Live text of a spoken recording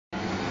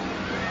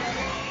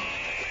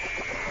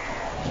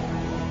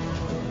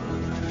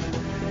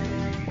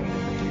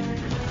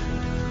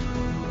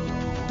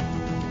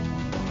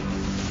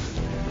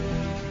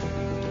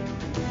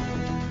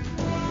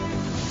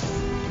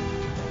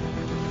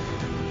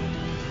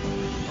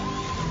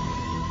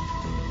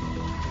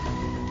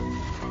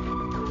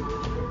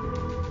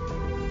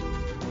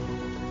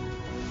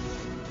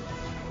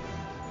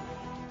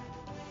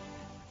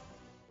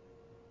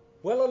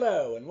Well,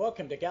 hello, and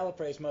welcome to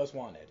Gallifrey's Most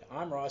Wanted.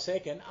 I'm Ross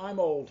Aiken. I'm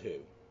Old Who.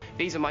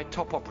 These are my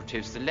top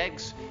operatives, the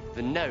legs,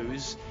 the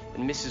nose,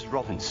 and Mrs.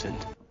 Robinson.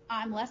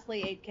 I'm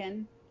Leslie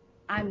Aitken.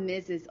 I'm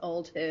Mrs.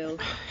 Old Who.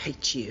 I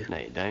hate you. No,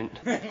 you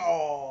don't.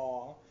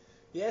 Aww.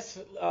 Yes,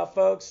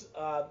 folks,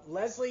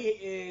 Leslie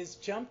is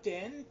jumped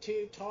in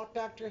to talk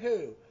Doctor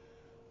Who.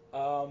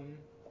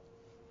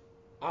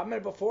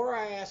 Before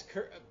I ask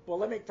her, well,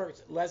 let me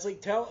first, Leslie,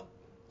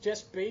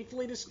 just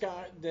briefly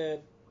describe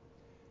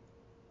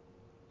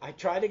I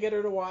tried to get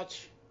her to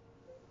watch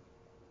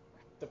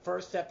the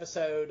first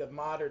episode of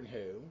Modern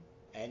Who,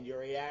 and your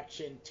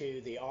reaction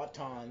to the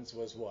Autons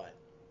was what?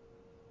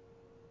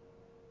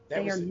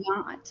 They are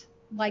not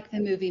like the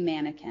movie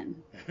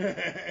Mannequin.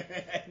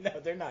 No,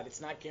 they're not.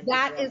 It's not Kim.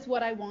 That is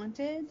what I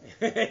wanted.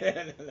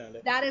 No.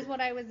 That is what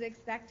I was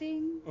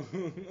expecting.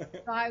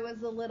 So I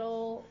was a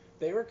little...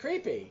 They were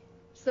creepy.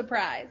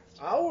 Surprised.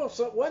 Oh,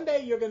 so one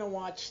day you're going to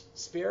watch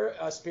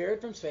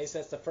Spirit from Space.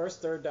 That's the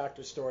first Third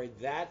Doctor story.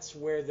 That's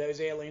where those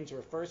aliens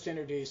were first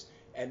introduced,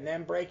 and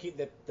them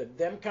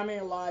them coming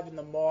alive in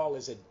the mall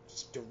is a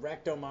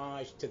direct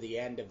homage to the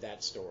end of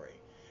that story.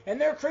 And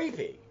they're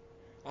creepy.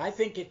 I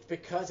think it's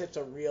because it's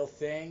a real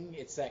thing.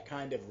 It's that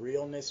kind of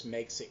realness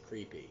makes it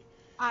creepy.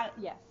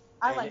 Yes.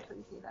 I like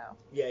creepy, though.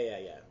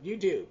 Yeah. You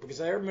do, because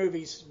there are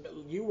movies,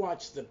 you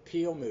watch the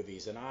Peel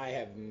movies, and I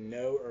have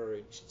no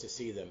urge to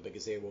see them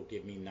because they will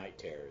give me night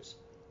terrors.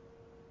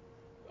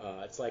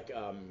 It's like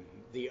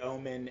The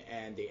Omen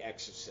and The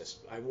Exorcist.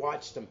 I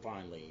watched them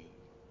finally,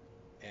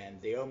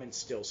 and The Omen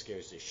still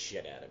scares the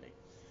shit out of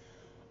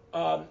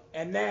me.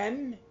 And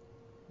then,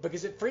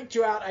 because it freaked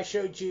you out, I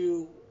showed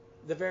you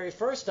the very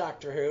first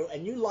Doctor Who,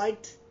 and you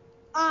liked...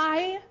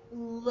 I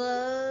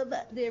love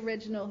the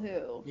original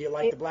Who. You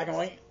like the black and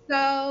white?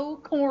 So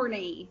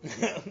corny.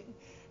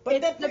 But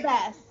it's the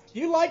best.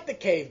 You like the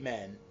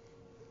cavemen.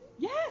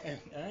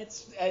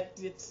 Yes.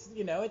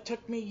 It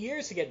took me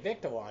years to get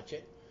Vic to watch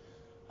it.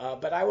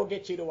 But I will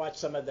get you to watch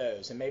some of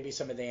those, and maybe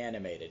some of the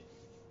animated.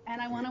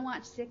 And I want to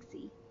watch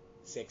Sixie.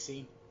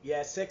 Sixie?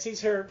 Yeah,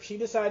 Sixie's her. She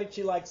decided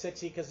she liked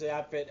Sixie because of the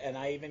outfit, and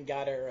I even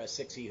got her a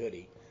Sixie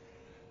hoodie.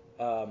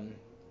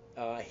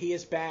 He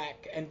is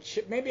back, and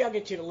maybe I'll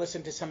get you to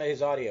listen to some of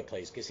his audio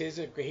plays, because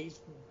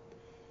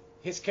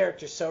his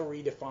character's so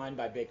redefined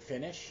by Big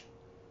Finish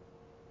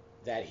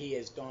that he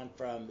has gone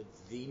from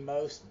the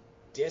most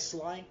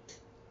disliked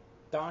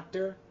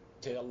Doctor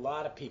to a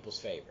lot of people's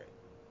favorite.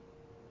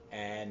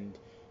 And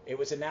it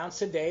was announced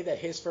today that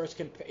his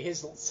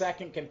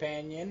second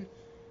companion,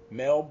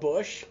 Mel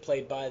Bush,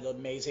 played by the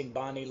amazing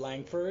Bonnie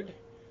Langford,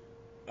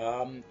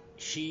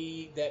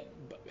 she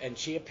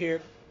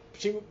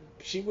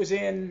was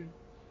in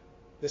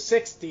the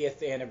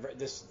 60th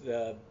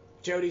anniversary,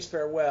 Jodie's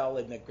farewell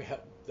in the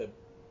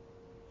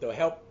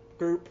help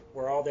group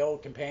where all the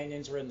old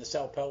companions were in the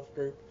self-help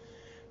group,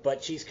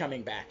 but she's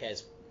coming back for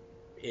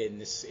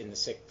the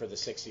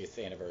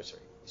 60th anniversary.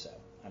 So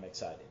I'm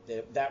excited.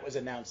 That was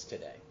announced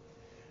today.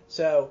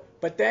 So,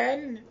 but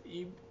then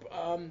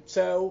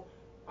so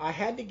I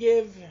had to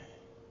give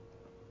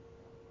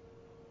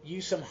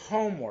you some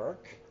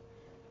homework.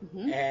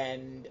 Mm-hmm.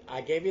 And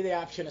I gave you the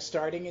option of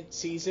starting at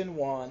season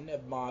 1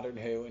 of Modern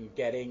Who and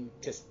getting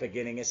to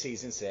beginning of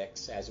season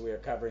 6, as we are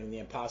covering the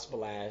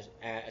Impossible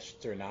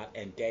Astronaut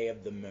and Day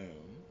of the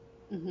Moon.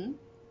 Mm-hmm.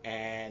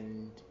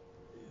 And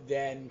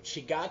then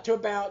she got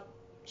about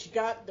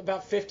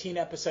 15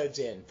 episodes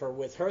in,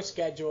 with her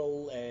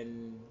schedule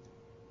and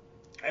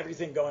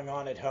everything going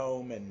on at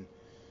home and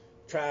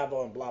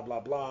travel and blah blah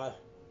blah.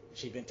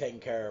 She'd been taking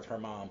care of her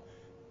mom.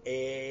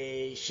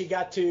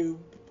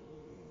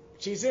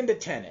 She's into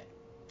Tenet,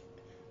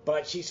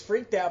 but she's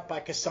freaked out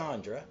by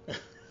Cassandra.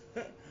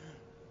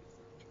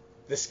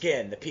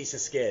 The piece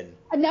of skin.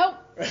 Nope.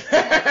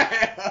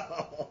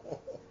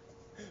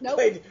 Nope.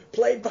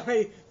 Played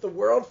by the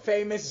world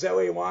famous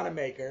Zoe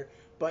Wanamaker,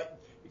 but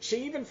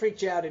she even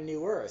freaked you out in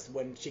New Earth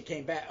when she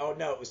came back. Oh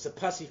no, it was the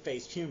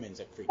pussy-faced humans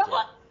that freaked you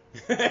out.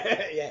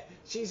 Yeah,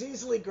 she's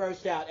easily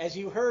grossed out, as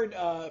you heard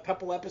a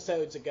couple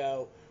episodes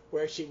ago,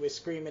 where she was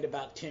screaming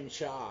about Tim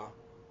Shaw.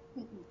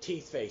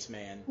 Teeth face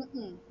man.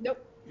 Nope.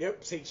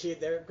 Yep. See,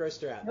 there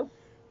grossed her out. Nope.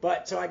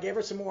 But so I gave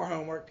her some more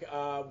homework.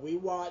 We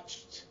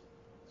watched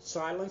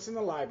Silence in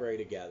the Library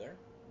together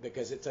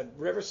because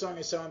River Song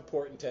is so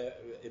important to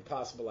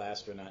Impossible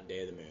Astronaut and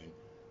Day of the Moon,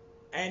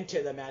 and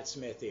to the Matt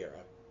Smith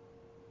era.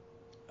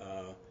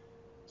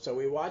 So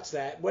we watched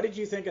that. What did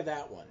you think of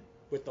that one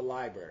with the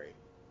library?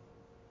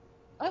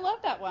 I love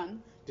that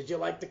one. Did you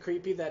like the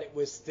creepy that it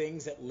was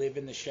things that live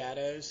in the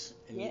shadows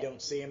and Yeah. You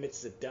don't see them?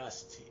 It's the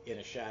dust in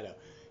a shadow.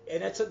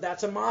 And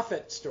that's a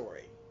Moffat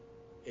story.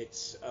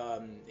 It's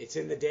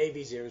in the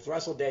Davies era. It was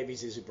Russell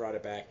Davies who brought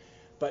it back.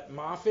 But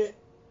Moffat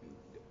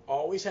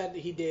always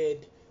he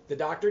did The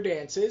Doctor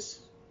Dances,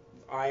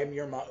 Are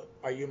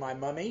You My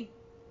Mummy?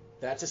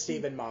 That's a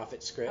Stephen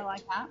Moffat script. I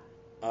like that.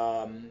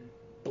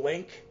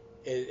 Blink,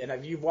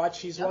 and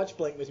she's watched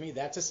Blink with me.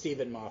 That's a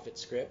Stephen Moffat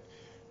script.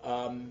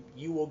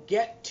 You will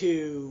get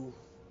to,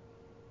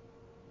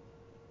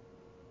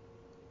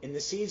 in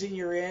the season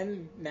you're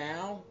in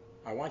now,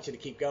 I want you to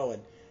keep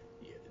going.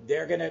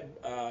 They're gonna.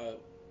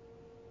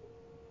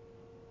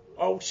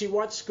 She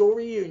wants School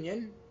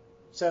Reunion.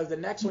 So the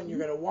next one you're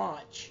gonna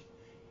watch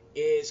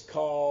is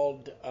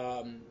called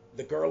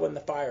The Girl in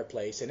the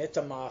Fireplace, and it's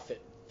a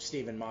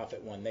Stephen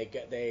Moffat one.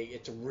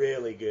 It's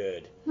really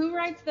good. Who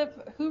wrote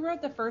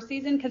the first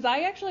season? Because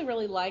I actually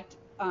really liked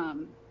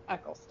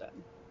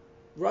Eccleston.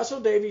 Russell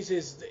Davies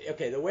is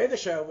okay. The way the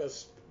show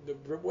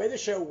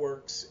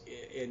works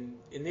in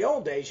the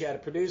old days, you had a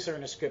producer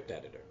and a script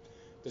editor.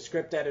 The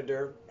script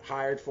editor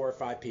hired 4 or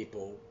 5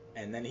 people,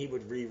 and then he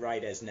would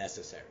rewrite as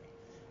necessary,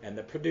 and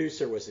the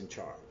producer was in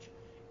charge.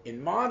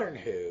 In modern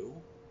Who,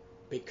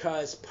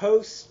 because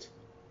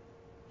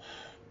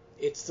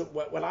it's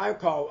what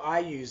I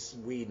use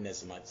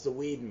Whedonism. It's the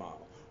Whedon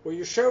model, where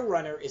your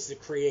showrunner is the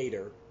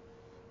creator.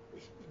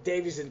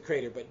 Davies is the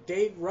creator, but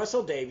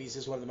Russell Davies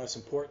is one of the most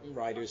important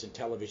writers in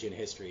television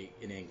history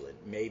in England,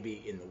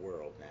 maybe in the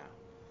world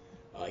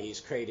now. He's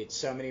created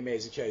so many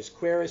amazing shows.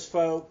 Queer as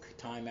Folk,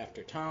 Time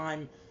After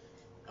Time,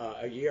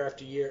 Year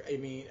After Year.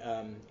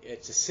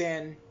 It's a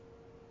Sin.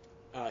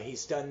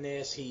 He's done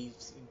this.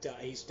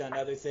 He's done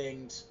other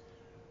things.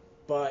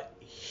 But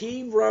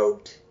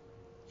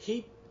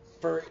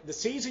for the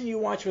season you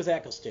watch with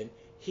Eccleston,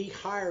 he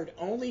hired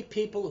only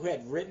people who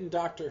had written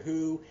Doctor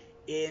Who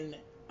in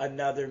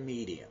another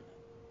medium.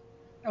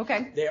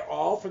 Okay. They're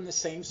all from the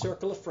same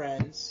circle of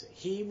friends.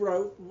 He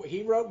wrote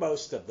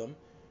most of them.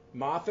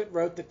 Moffat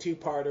wrote the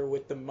 2-parter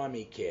with the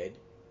Mummy Kid.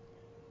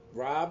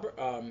 Robert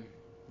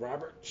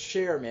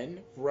Sherman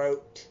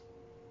wrote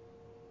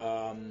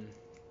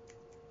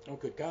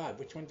good God,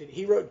 which one did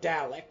he wrote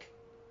Dalek,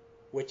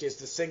 which is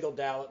the single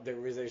Dalek.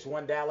 There's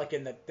one Dalek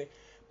in the thing,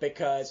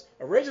 because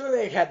originally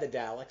they had the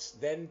Daleks.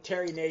 Then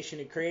Terry Nation,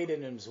 who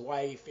created him, his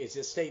wife, his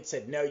estate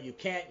said, no, you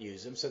can't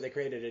use them. So they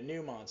created a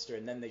new monster.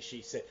 And then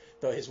she said,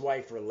 though his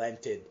wife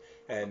relented,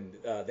 and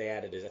I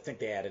think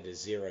they added a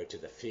 0 to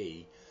the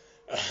fee.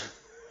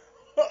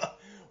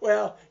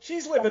 Well,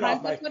 she's living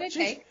off my.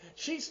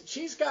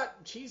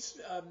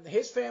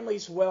 His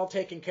family's well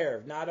taken care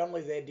of. Not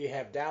only do you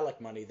have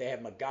Dalek money, they have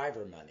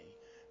MacGyver money,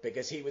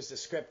 because he was the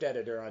script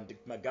editor on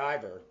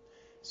MacGyver.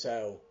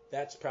 So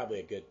that's probably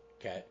a good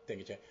thing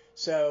to check.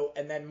 So,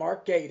 and then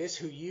Mark Gatiss,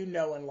 who you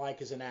know and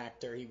like as an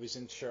actor, he was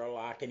in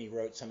Sherlock and he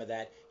wrote some of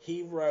that.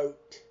 He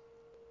wrote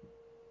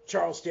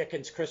Charles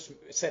Dickens'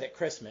 Set at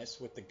Christmas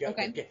with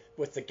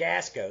the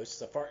gas ghosts,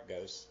 the fart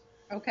ghosts.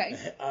 Okay.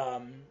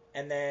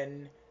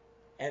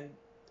 And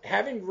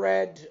having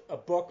read a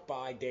book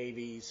by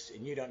Davies,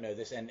 and you don't know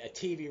this, and a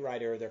TV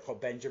writer, they're called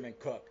Benjamin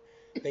Cook.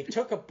 They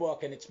took a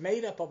book, and it's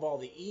made up of all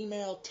the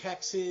email,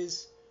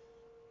 texts,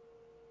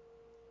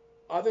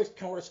 other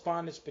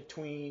correspondence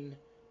between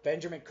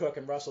Benjamin Cook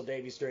and Russell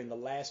Davies during the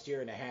last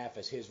year and a half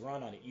as his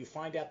run on it. You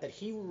find out that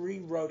he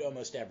rewrote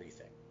almost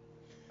everything.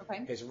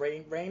 Okay. His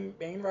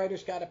main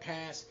writers got a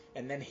pass,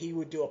 and then he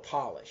would do a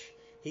polish.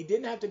 He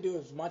didn't have to do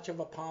as much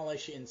of a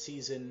polish in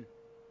season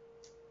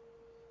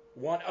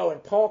 1. Oh,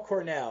 and Paul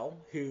Cornell,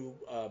 who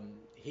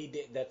he's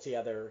the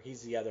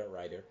other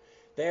writer.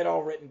 They had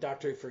all written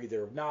Doctor Who for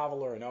either a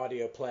novel or an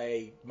audio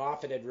play.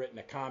 Moffat had written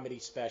a comedy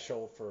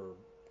special for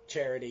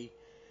charity.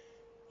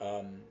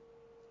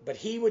 But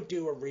he would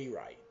do a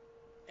rewrite,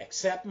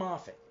 except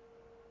Moffat.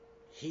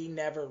 He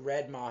never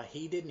read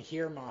he didn't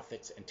hear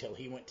Moffat's until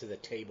he went to the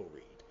table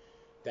read.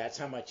 That's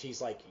how much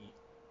he's like,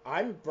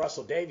 I'm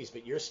Russell Davies,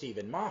 but you're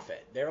Stephen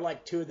Moffat. They're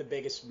like 2 of the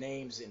biggest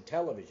names in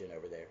television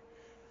over there.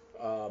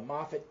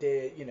 Moffat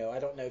did, I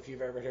don't know if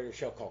you've ever heard of a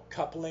show called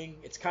Coupling.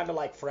 It's kind of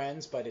like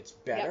Friends, but it's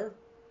better. Yep.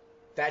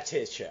 That's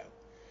his show.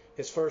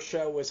 His first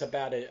show was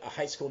about a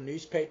high school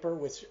newspaper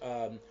with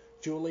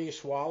Julia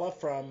Schwala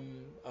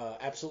from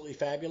Absolutely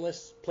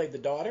Fabulous, played the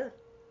daughter.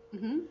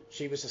 Mm-hmm.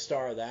 She was the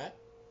star of that.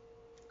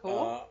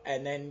 Cool.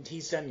 And then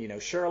he's done,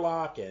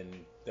 Sherlock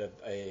and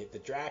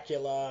the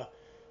Dracula,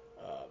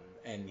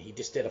 and he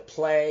just did a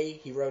play.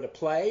 He wrote a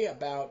play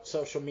about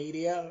social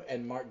media,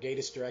 and Mark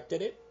Gatiss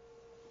directed it.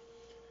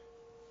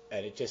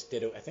 And it just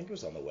did. I think it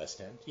was on the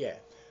West End. Yeah.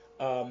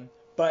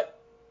 But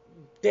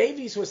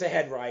Davies was a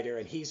head writer,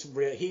 and he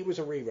was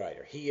a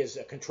rewriter. He is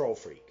a control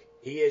freak.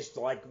 He is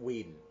like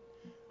Whedon.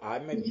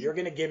 You're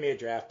going to give me a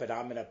draft, but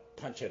I'm going to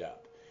punch it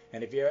up.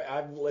 And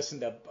I've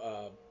listened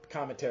to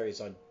commentaries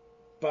on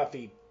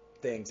Buffy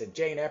things, and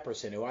Jane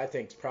Epperson, who I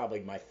think is probably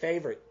my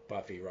favorite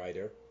Buffy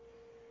writer,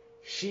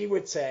 she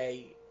would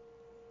say,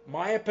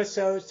 my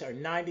episodes are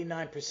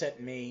 99%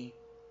 me.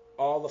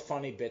 All the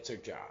funny bits are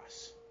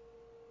Joss.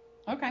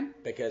 Okay.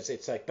 Because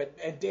it's like, but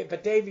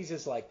Davies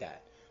is like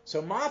that.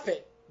 So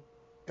Moffat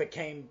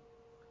became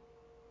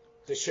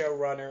the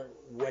showrunner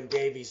when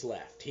Davies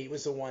left. He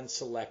was the one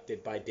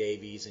selected by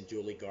Davies and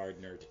Julie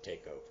Gardner to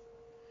take over.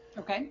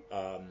 Okay.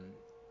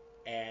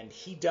 And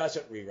he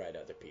doesn't rewrite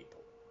other people.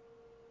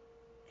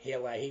 He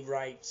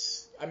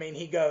writes.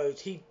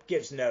 He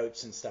gives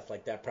notes and stuff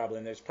like that probably,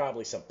 and there's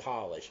probably some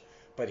polish,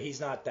 but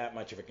he's not that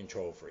much of a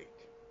control freak.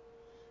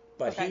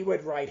 But He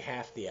would write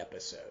half the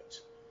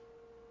episodes.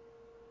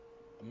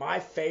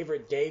 My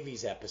favorite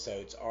Davies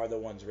episodes are the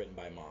ones written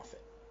by Moffat.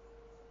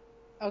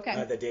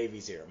 Okay. The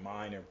Davies era.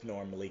 Mine are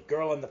normally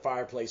Girl in the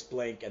Fireplace,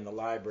 Blink, and The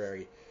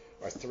Library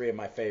are three of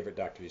my favorite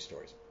Doctor Who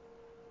stories.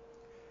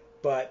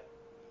 But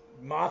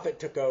Moffat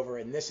took over,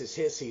 and this is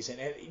his season.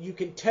 And you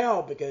can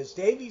tell because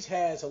Davies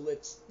has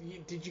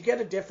did you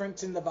get a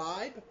difference in the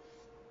vibe?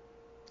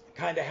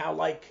 Kind of how,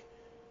 like,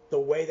 the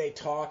way they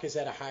talk is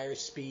at a higher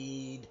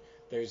speed.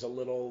 There's a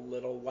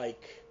little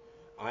like,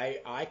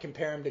 I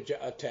compare him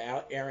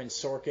to Aaron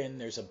Sorkin.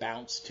 There's a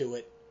bounce to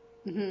it.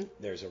 Mm-hmm.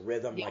 There's a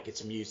rhythm, like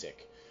it's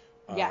music.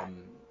 Yeah.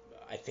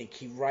 I think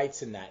he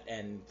writes in that,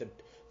 and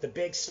the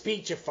big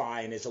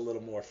speechifying is a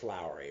little more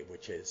flowery,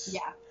 which is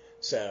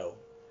So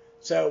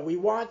we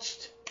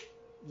watched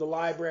The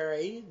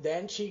Library.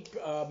 Then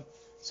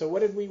so what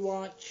did we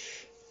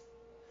watch?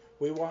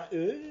 I'm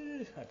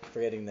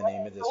forgetting the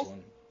name of this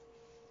one.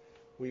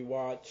 We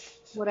watched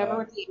Whatever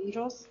with the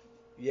Angels.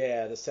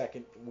 Yeah, the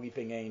second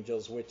Weeping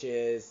Angels, which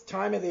is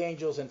Time of the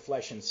Angels and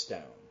Flesh and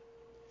Stone.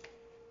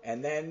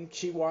 And then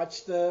she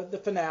watched the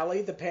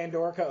finale, the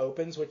Pandorica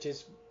Opens, which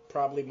is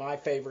probably my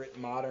favorite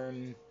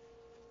modern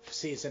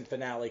season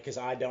finale because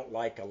I don't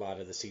like a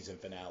lot of the season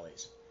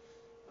finales.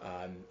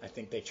 I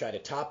think they try to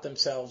top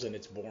themselves, and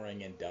it's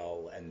boring and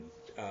dull.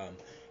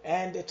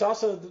 And it's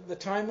also the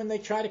time when they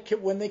try to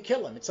when they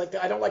kill him. It's like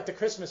I don't like the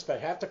Christmas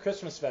special. Half the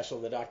Christmas special,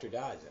 the Doctor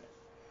dies in it.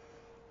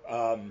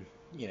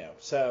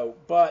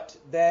 But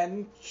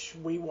then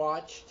we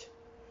watched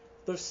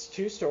the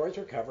two stories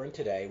we're covering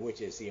today,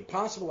 which is The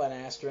Impossible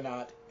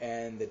Astronaut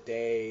and The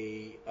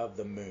Day of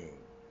the Moon.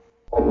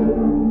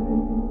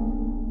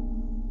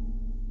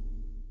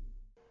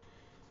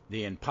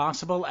 The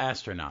Impossible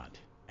Astronaut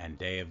and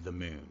Day of the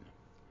Moon.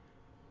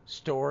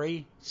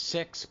 Story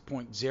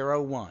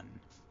 6.01.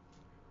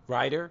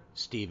 Writer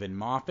Stephen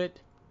Moffat.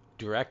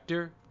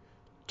 Director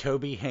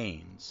Toby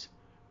Haynes.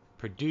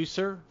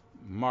 Producer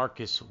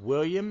Marcus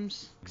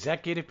Williams.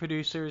 Executive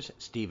producers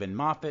Stephen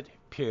Moffat,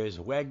 Piers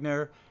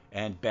Wegner,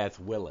 and Beth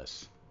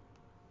Willis.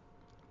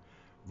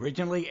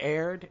 Originally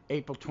aired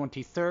April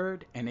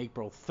 23rd and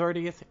April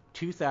 30th,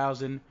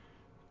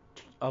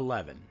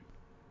 2011.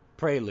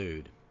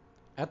 Prelude.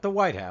 At the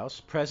White House,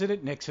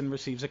 President Nixon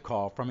receives a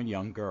call from a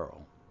young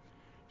girl.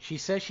 She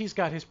says she's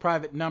got his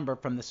private number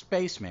from the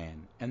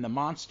spaceman, and the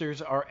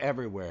monsters are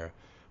everywhere,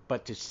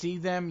 but to see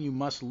them you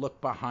must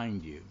look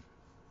behind you.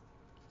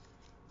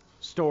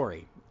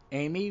 Story.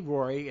 Amy,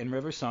 Rory, and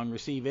River Song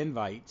receive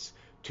invites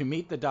to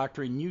meet the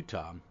Doctor in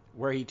Utah,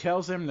 where he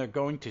tells them they're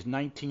going to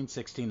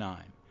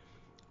 1969.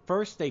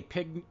 First, they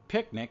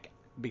picnic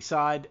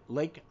beside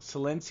Lake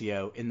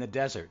Silencio in the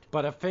desert,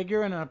 but a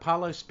figure in an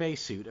Apollo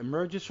spacesuit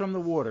emerges from the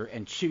water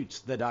and shoots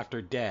the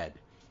Doctor dead.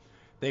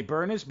 They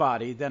burn his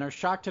body, then are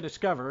shocked to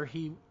discover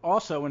he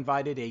also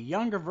invited a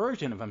younger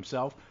version of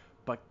himself,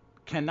 but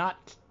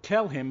cannot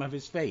tell him of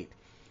his fate.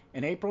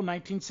 In April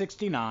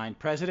 1969,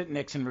 President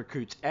Nixon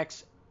recruits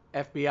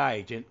ex-FBI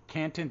agent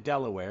Canton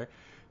Delaware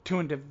to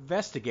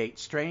investigate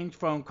strange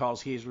phone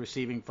calls he is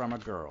receiving from a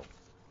girl.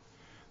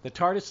 The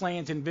TARDIS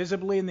lands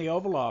invisibly in the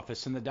Oval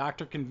Office, and the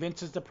Doctor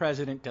convinces the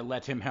President to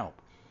let him help.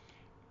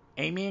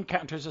 Amy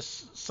encounters a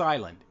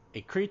Silent,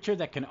 a creature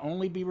that can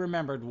only be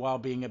remembered while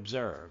being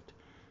observed.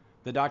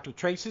 The Doctor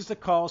traces the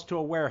calls to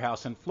a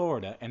warehouse in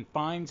Florida and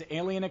finds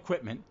alien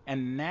equipment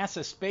and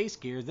NASA space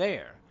gear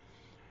there.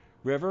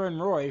 River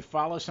and Roy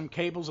follow some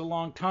cables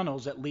along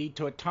tunnels that lead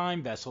to a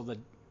time vessel that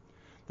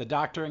the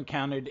Doctor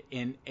encountered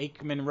in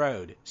Aikman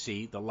Road,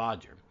 see The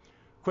Lodger.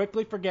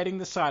 Quickly forgetting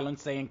the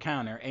silence they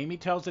encounter, Amy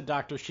tells the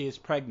Doctor she is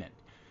pregnant.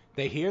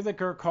 They hear the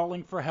girl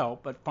calling for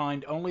help, but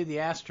find only the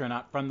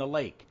astronaut from the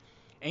lake.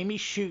 Amy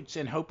shoots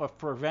in hope of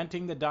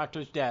preventing the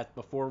Doctor's death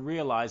before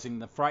realizing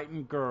the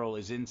frightened girl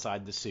is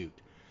inside the suit.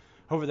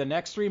 Over the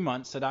next 3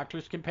 months, the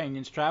Doctor's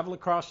companions travel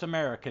across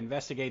America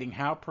investigating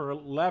how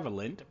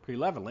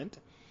prevalent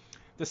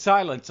the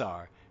Silents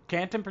are.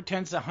 Canton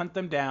pretends to hunt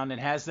them down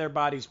and has their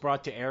bodies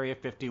brought to Area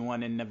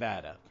 51 in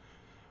Nevada,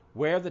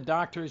 where the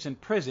Doctor is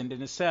imprisoned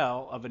in a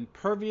cell of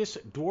impervious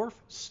dwarf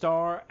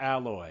star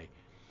alloy.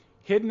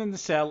 Hidden in the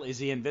cell is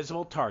the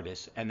invisible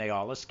TARDIS, and they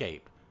all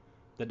escape.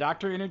 The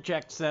Doctor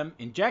injects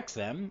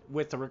them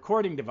with the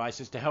recording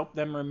devices to help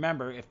them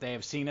remember if they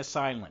have seen a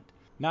Silent.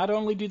 Not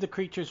only do the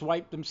creatures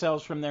wipe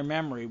themselves from their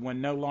memory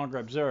when no longer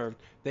observed,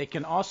 they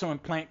can also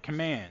implant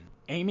command.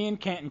 Amy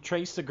and Canton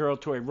trace the girl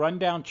to a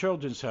rundown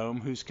children's home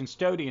whose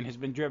custodian has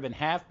been driven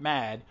half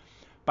mad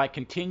by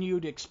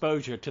continued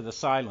exposure to the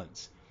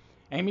Silents.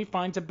 Amy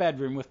finds a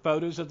bedroom with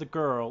photos of the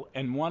girl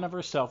and one of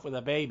herself with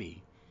a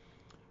baby,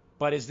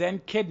 but is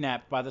then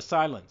kidnapped by the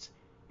Silents.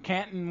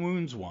 Canton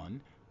wounds one,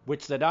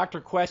 which the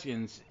Doctor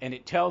questions, and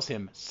it tells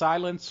him,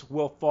 "Silence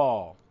will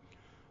fall."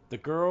 The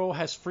girl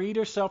has freed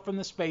herself from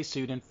the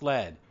spacesuit and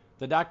fled.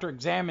 The Doctor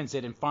examines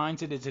it and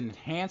finds it is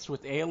enhanced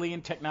with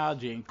alien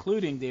technology,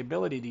 including the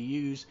ability to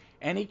use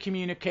any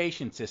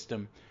communication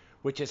system,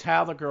 which is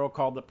how the girl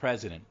called the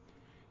President.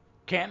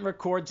 Canton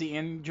records the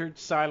injured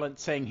Silent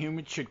saying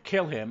humans should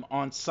kill him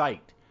on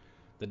sight.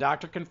 The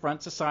Doctor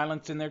confronts the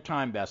Silents in their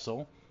time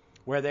vessel,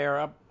 where they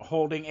are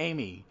holding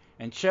Amy,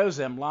 and shows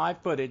them live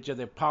footage of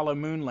the Apollo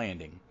moon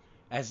landing.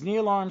 As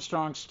Neil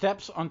Armstrong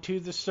steps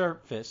onto the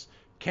surface,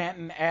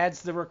 Canton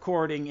adds the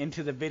recording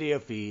into the video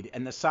feed,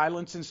 and the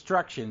silence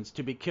instructions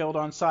to be killed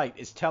on sight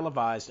is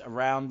televised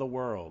around the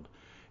world.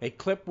 A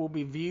clip will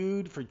be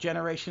viewed for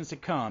generations to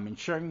come,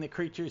 ensuring the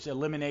creature's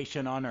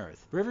elimination on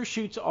Earth. River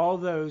shoots all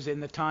those in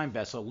the time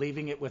vessel,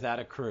 leaving it without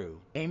a crew.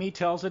 Amy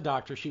tells the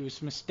doctor she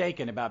was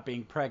mistaken about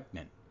being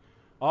pregnant,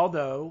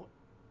 although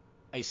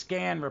a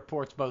scan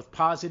reports both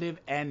positive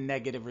and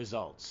negative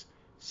results.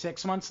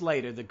 6 months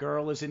later, the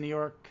girl is in New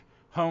York,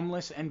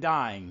 homeless and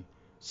dying,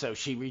 so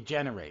she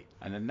regenerates.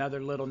 And another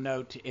little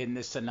note in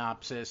this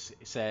synopsis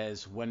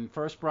says, when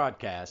first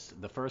broadcast,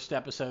 the first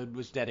episode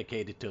was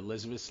dedicated to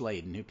Elizabeth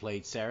Sladen, who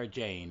played Sarah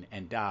Jane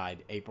and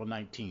died April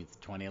 19th,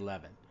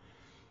 2011.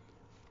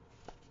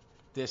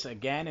 This,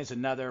 again, is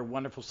another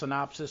wonderful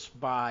synopsis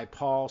by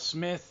Paul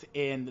Smith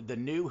in the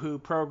New Who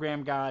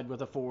Program Guide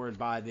with a foreword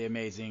by the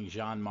amazing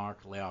Jean-Marc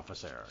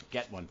L'Officier.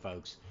 Get one,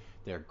 folks.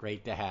 They're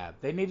great to have.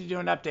 They need to do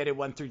an updated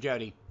one through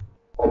Jody.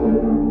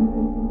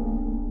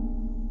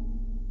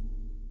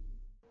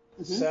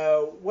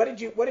 So, what did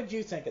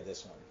you think of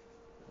this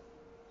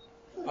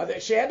one?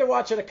 She had to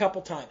watch it a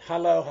couple times.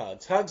 Hello,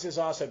 Hugs. Hugs is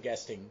also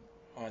guesting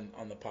on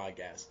the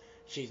podcast.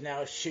 She's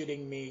now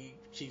shooting me.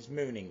 She's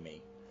mooning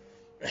me.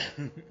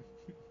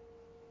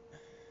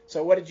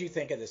 So, what did you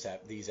think of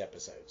these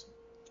episodes?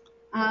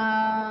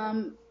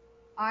 I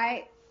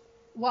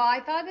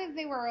thought that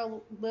they were a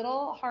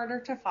little harder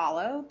to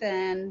follow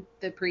than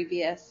the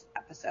previous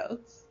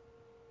episodes.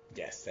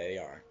 Yes, they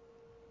are.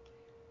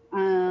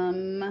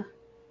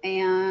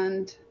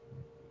 And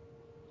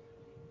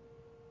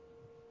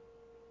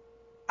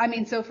I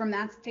mean, so from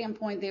that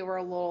standpoint, they were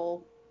a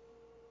little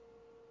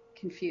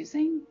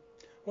confusing.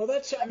 Well, there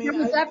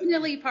was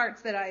definitely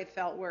parts that I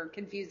felt were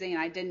confusing,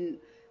 and I didn't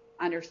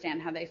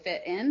understand how they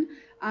fit in.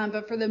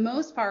 But for the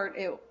most part,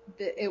 it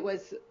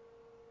was,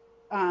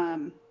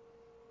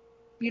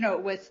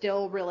 it was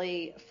still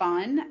really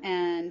fun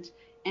and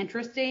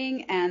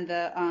interesting, and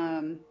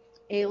the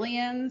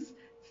aliens.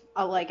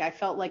 I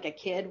felt like a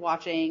kid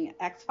watching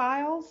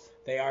X-Files.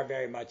 They are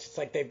very much. It's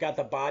like they've got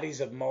the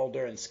bodies of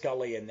Mulder and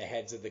Scully in the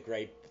heads of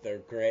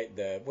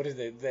what is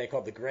they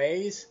called, the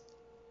Greys?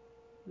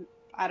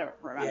 I don't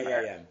remember.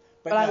 Yeah.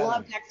 But I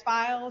loved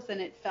X-Files, and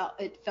it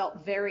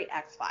felt very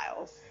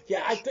X-Files.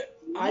 Yeah,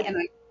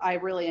 I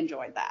really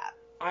enjoyed that.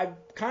 I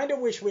kind of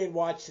wish we had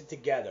watched it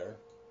together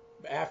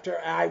after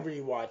I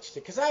rewatched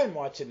it, because I haven't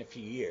watched it in a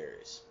few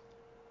years.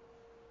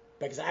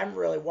 Because I haven't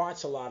really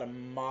watched a lot of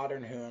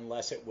modern Who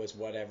unless it was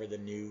whatever the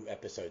new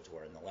episodes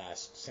were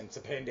since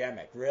the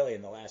pandemic. Really,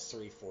 in the last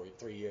 3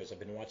 years, I've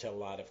been watching a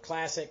lot of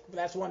classic.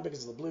 That's one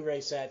because of the Blu-ray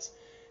sets,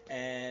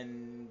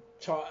 and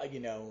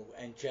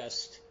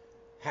just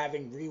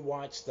having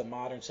rewatched the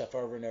modern stuff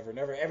over and over and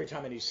over. Every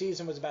time a new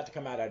season was about to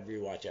come out, I'd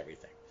rewatch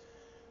everything.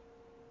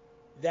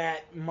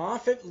 That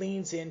Moffat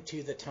leans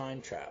into the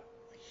time trap.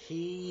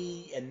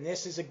 And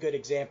this is a good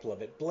example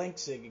of it.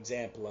 Blink's an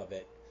example of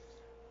it.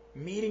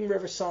 Meeting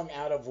River Song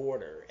out of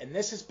order, and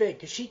this is big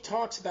because she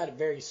talks about it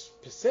very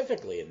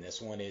specifically in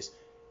this one.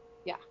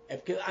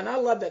 And I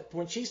love that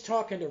when she's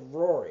talking to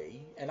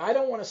Rory, and I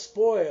don't want to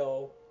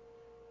spoil.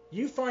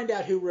 You find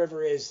out who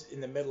River is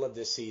in the middle of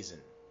this season,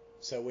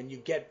 so when you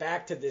get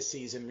back to this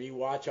season,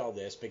 rewatch all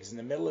this, because in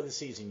the middle of the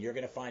season you're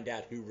going to find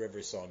out who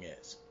River Song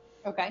is.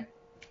 Okay.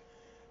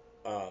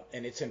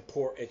 And it's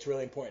important. It's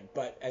really important.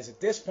 But as at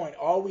this point,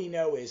 all we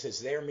know is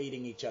they're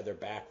meeting each other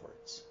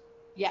backwards.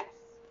 Yes.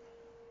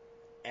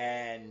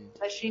 And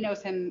but she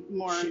knows him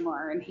more and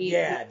more, and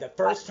the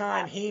first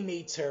time he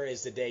meets her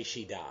is the day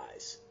she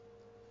dies.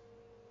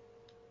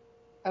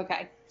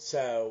 Okay.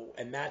 So,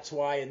 and that's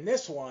why in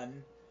this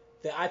one,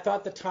 I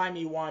thought the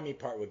timey-wimey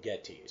part would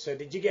get to you. So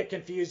did you get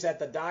confused that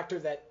the doctor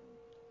that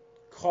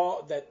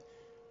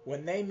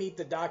when they meet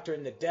the doctor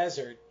in the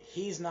desert,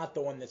 he's not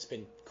the one that's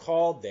been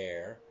called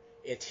there,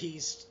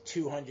 he's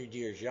 200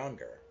 years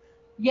younger.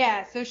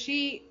 Yeah, so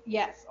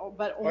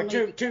but only...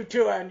 Or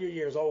 200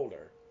 years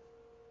older.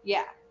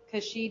 Yeah,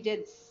 because she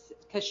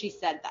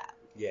said that.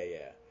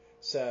 Yeah.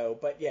 So,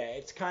 but yeah,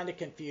 it's kind of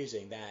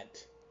confusing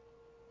that.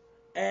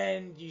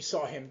 And you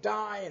saw him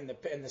die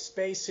in the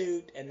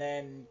spacesuit, and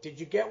then did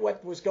you get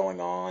what was going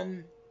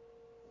on?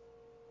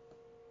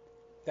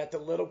 That the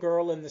little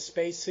girl in the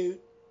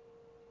spacesuit?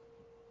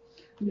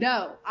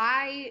 No,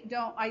 I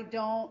don't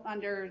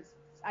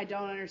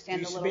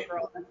understand the little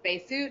girl in the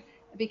spacesuit,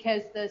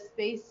 because the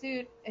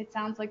spacesuit, it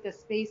sounds like the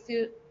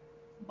spacesuit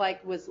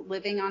was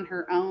living on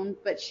her own,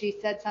 but she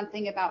said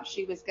something about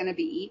she was going to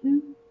be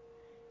eaten.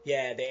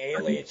 Yeah, the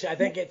alien. I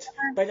think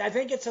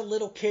it's a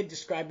little kid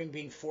describing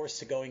being forced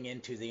to going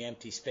into the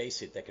empty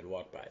spacesuit that could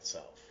walk by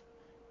itself.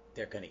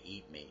 They're going to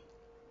eat me.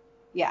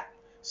 Yeah.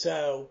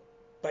 So,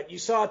 but you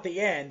saw at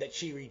the end that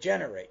she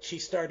regenerates. She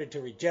started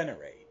to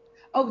regenerate.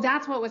 Oh,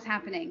 that's what was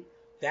happening.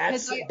 I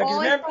saw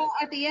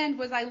at the end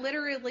was I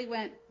literally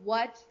went,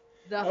 what?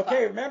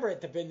 Okay, remember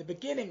in the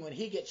beginning when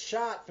he gets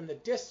shot from the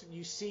distance,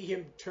 you see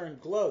him turn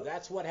glow.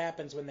 That's what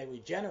happens when they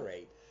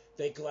regenerate.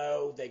 They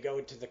glow, they go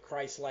into the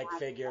Christ-like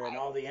figure, right. And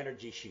all the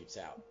energy shoots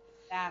out.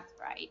 That's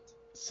right.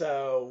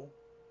 So,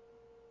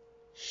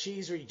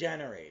 she's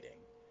regenerating.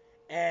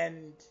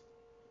 And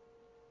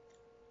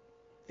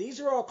these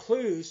are all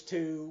clues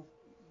to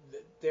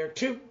there are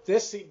two.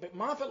 But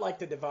Moffat liked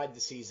to divide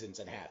the seasons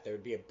in half. There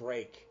would be a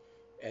break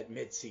at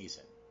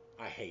mid-season.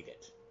 I hate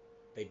it.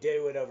 They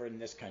do it over in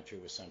this country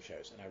with some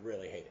shows, and I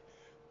really hate it.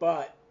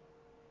 But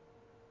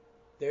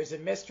there's a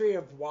mystery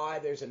of why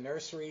there's a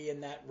nursery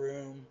in that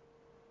room.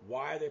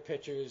 Why are there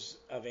pictures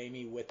of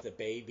Amy with the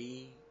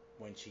baby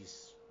when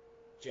she's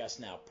just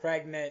now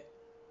pregnant?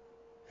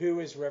 Who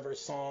is River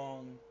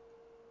Song?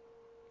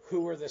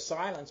 Who are the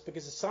Silents?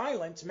 Because the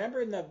Silents,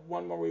 remember in the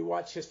one where we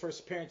watched his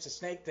first appearance, the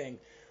snake thing,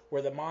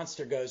 where the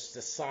monster goes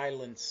to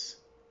silence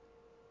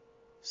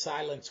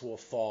will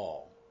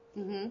fall.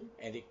 Mm-hmm.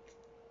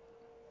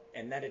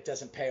 And then it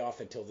doesn't pay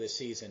off until this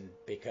season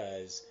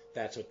because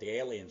that's what the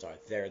aliens are.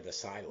 They're the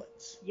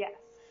Silents. Yes.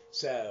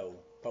 So,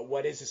 but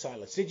what is the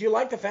Silents? Did you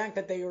like the fact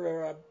that they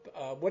were,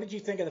 what did you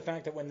think of the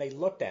fact that when they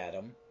looked at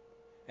them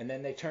and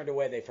then they turned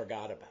away, they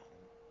forgot about them?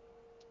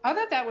 I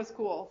thought that was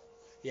cool.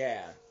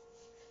 Yeah.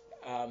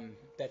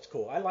 That's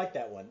cool. I like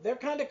that one. They're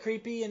kind of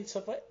creepy and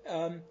stuff like.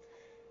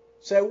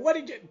 So what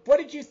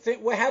did you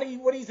think? What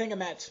do you think of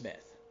Matt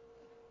Smith?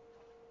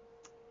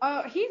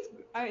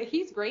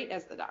 He's great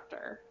as the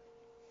Doctor.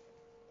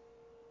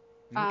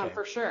 Okay.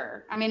 For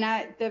sure. I mean,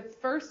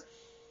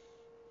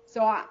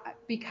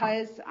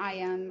 because I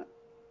am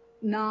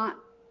not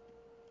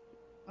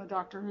a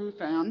Doctor Who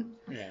fan.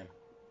 Yeah.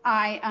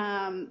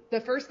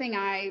 The first thing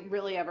I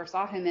really ever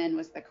saw him in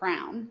was The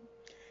Crown.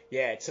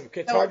 Yeah, it's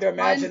hard to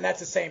imagine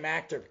that's the same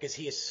actor because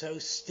he is so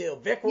still.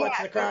 Vic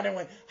watched The Crown and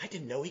went, I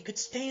didn't know he could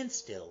stand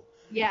still.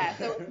 Yeah,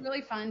 so it's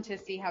really fun to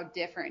see how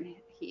different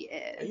he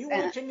is. Are you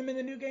watching him in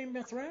the new Game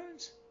of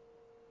Thrones?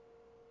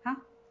 Huh?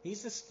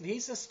 He's the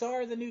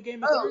star of the new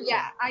Game of Thrones. Oh,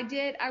 yeah, I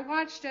did. I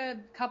watched a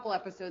couple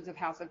episodes of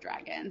House of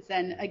Dragons,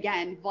 and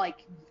again,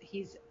 like,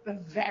 he's a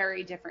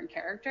very different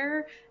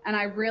character, and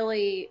I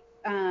really,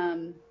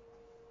 so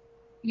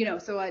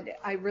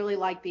I really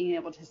like being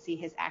able to see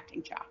his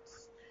acting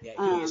chops. Yeah,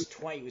 he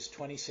was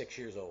 26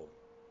 years old.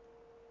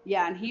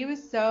 Yeah, and he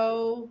was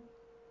so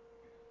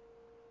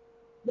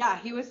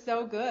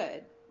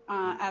good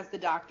as the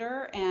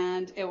Doctor,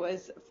 and it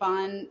was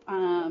fun.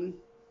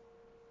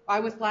 I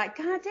was like,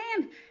 God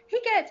damn,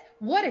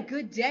 what a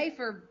good day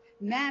for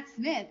Matt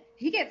Smith.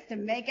 He gets to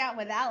make out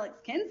with Alex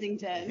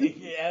Kensington.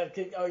 Yeah.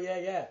 Oh,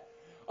 yeah.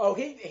 Oh,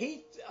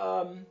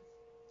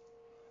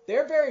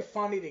 they're very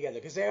funny together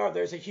because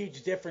there's a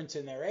huge difference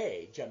in their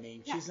age. I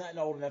mean, she's not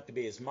old enough to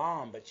be his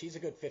mom, but she's a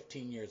good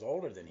 15 years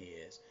older than he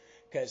is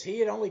because he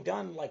had only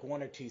done like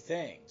one or two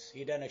things.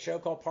 He'd done a show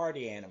called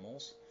Party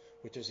Animals,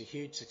 which was a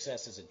huge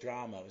success as a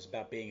drama. It was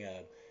about being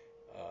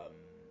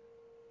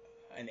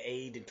an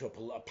aide to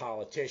a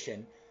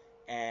politician,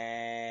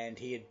 and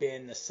he had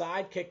been the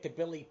sidekick to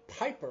Billie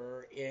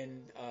Piper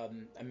in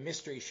a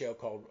mystery show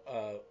called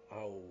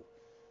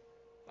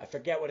I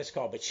forget what it's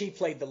called, but she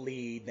played the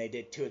lead. They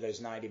did 2 of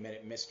those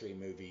 90-minute mystery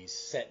movies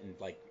set in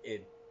like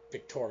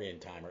Victorian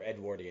time or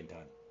Edwardian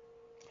time.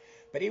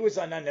 But he was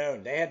an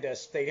unknown. They had a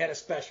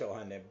special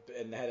on him,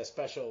 and had a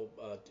special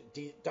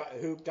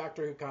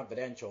Doctor Who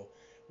Confidential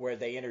where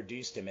they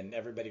introduced him, and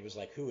everybody was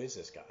like, "Who is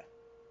this guy?"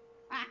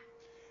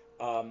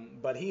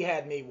 But he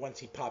had me once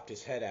he popped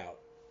his head out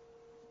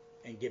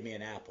and give me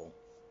an apple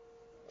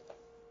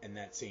in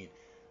that scene.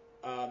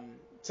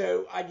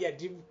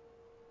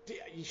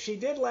 She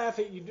did laugh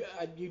at you.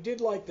 You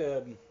did like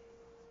the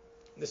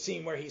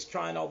scene where he's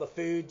trying all the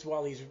foods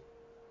while he's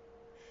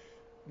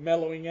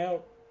mellowing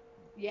out.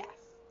 Yes,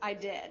 I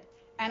did,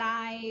 and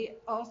I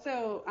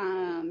also,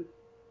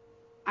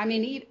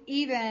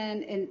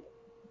 even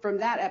from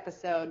that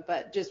episode,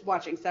 but just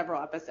watching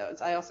several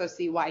episodes, I also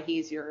see why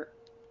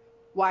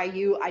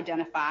you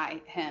identify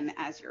him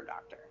as your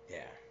Doctor.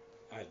 Yeah,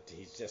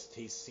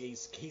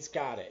 he's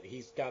got it.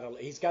 He's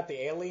got the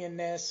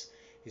alienness.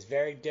 He's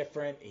very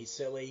different. He's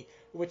silly,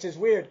 which is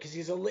weird because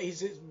he's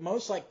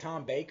most like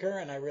Tom Baker,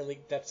 and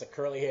that's a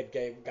curly haired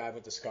guy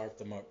with the scarf,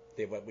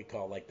 what we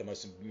call like the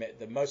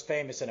most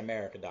famous in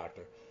America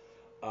Doctor.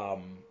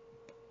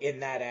 In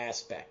that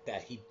aspect,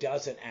 that he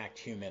doesn't act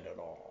human at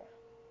all.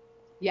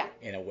 Yeah.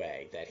 In a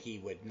way that he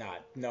would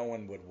not. No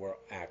one would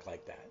act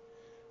like that.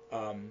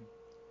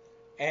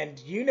 And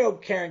you know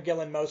Karen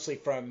Gillan mostly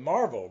from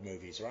Marvel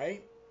movies,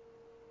 right?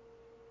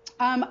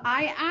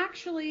 I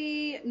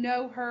actually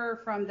know her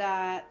from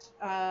that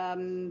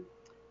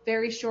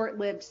very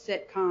short-lived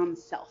sitcom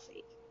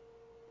Selfie.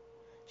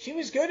 She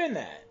was good in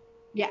that.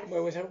 Yes.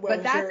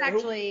 But that's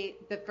actually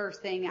the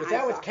first thing I saw. Was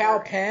that with Cal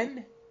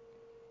Penn?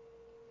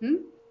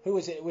 Who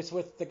was it? It was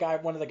with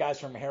one of the guys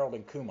from Harold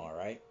and Kumar,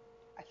 right?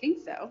 I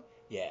think so.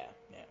 Yeah.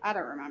 I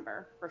don't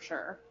remember for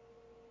sure.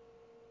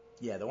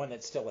 Yeah, the one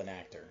that's still an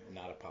actor and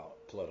not a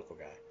political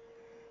guy.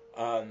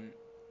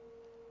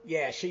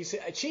 Yeah,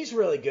 she's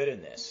really good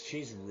in this.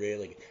 She's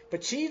really good.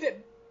 But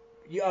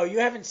you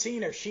haven't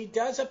seen her. She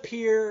does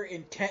appear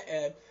in.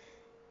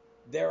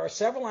 There are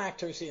several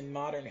actors in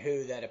Modern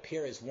Who that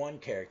appear as one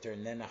character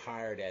and then are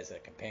hired as a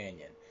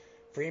companion.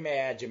 Freema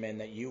Agyeman,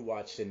 that you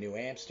watched in New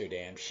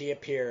Amsterdam, she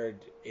appeared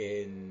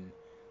in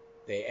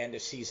the end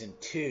of season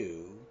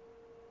 2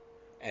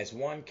 as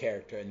one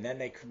character, and then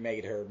they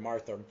made her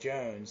Martha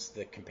Jones,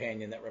 the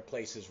companion that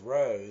replaces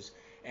Rose,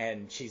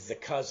 and she's the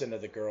cousin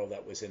of the girl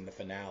that was in the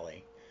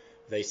finale.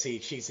 They see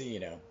she's,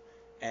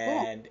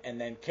 and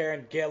then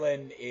Karen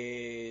Gillan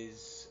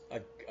is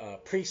a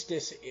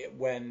priestess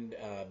when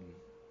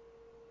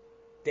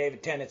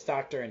David Tennant's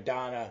Doctor and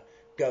Donna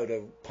go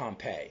to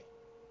Pompeii.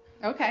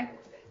 Okay.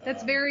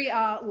 That's very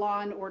Law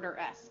and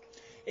Order-esque.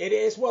 It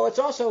is. Well, it's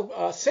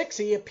also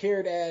Sixie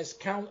appeared as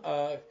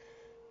the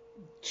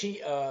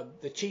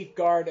chief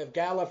guard of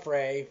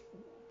Gallifrey,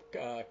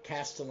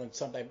 Castellan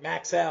something,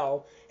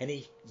 Maxell, and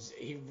he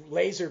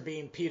laser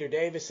beamed Peter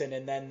Davison,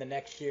 and then the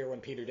next year when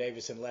Peter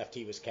Davison left,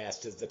 he was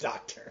cast as the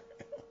Doctor.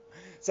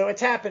 So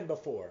it's happened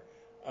before.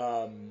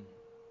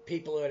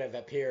 People who have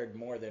appeared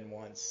more than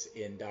once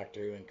in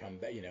Doctor Who and come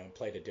back, and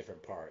played a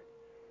different part.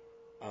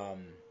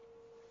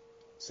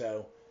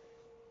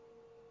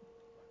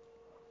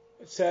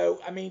 So,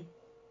 I mean,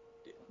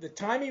 the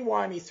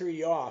timey-wimey threw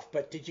you off,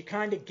 but did you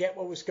kind of get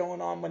what was going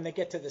on when they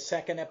get to the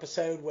second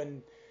episode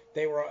when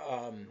they were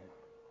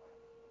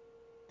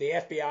the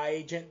FBI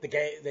agent, the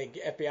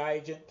FBI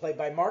agent played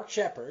by Mark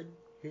Sheppard,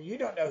 who you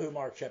don't know who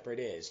Mark Sheppard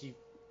is. You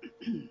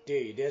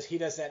do.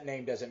 That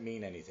name doesn't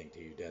mean anything to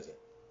you, does it?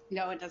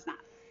 No, it does not.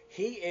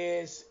 He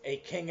is a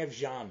king of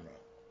genre.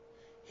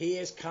 He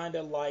is kind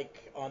of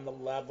like on the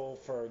level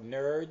for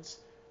nerds,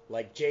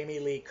 like Jamie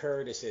Lee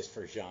Curtis is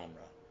for genre.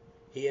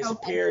 He has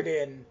appeared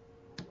in.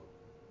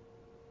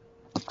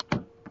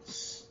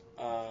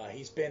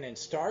 He's been in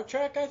Star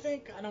Trek, I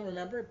think. I don't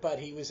remember, but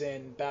he was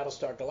in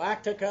Battlestar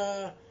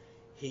Galactica.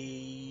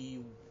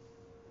 He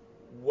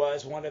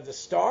was one of the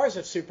stars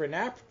of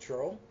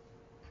Supernatural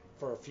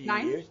for a few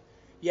years.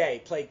 Yeah, he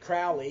played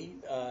Crowley,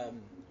 a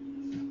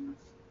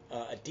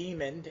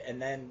demon,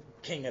 and then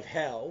King of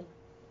Hell.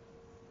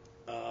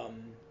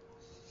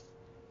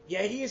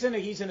 Yeah, he's in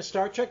a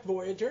Star Trek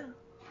Voyager.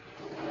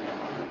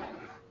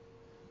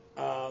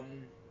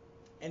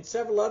 And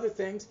several other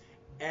things.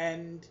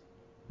 And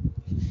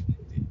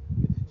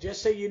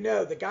just so you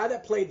know, the guy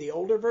that played the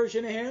older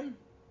version of him,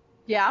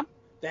 yeah,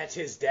 that's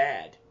his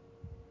dad.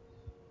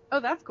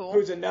 Oh, that's cool.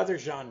 Who's another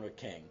genre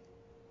king,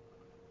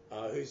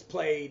 who's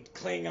played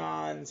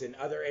Klingons and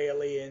other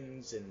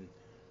aliens, and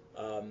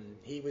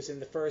he was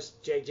in the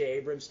first J.J.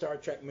 Abrams Star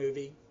Trek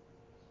movie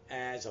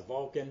as a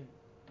Vulcan.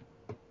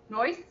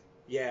 Nice.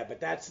 Yeah,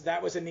 but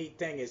that was a neat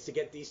thing, is to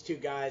get these two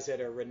guys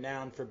that are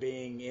renowned for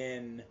being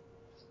in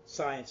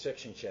science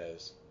fiction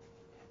shows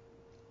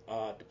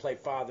to play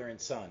father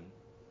and son.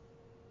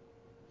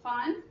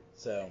 Fun.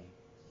 So,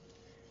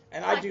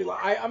 and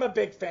I'm a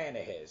big fan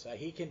of his.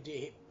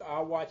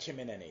 I'll watch him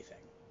in anything.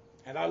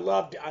 And I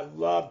loved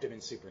him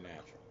in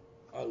Supernatural.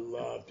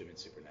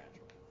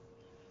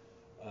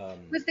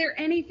 Was there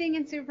anything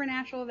in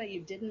Supernatural that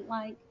you didn't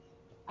like?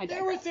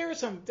 There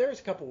was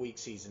a couple weak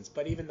seasons,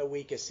 but even the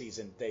weakest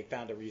season, they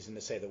found a reason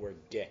to say the word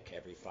dick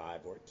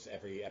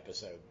every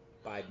episode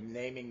by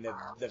naming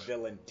the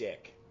villain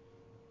Dick.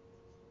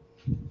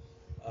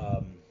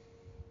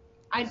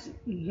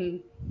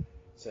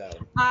 So.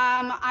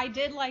 I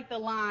did like the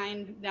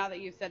line. Now that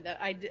you said that,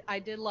 I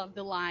did love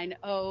the line.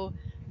 Oh,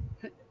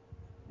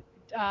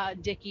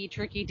 Dickie,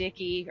 Tricky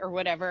Dickie, or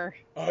whatever.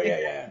 Oh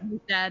yeah.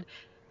 He said,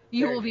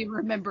 "You will be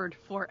remembered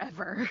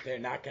forever." They're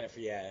not gonna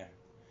forget.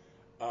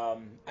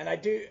 And I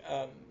do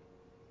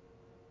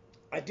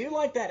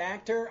like that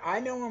actor. I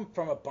know him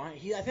from a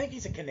bunch. I think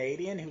he's a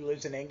Canadian who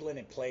lives in England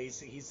and plays.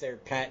 He's their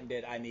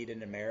patented "I Need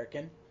an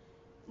American."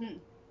 Mm.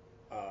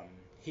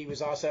 He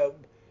was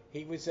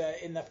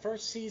in the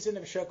first season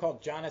of a show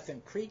called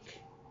Jonathan Creek.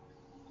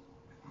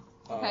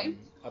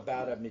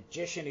 About a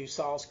magician who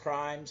solves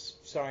crimes,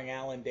 starring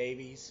Alan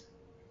Davies.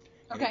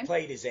 And he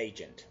played his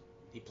agent.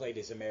 He played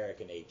his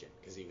American agent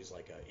because he was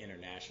like an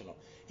international.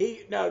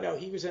 He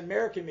was an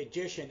American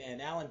magician,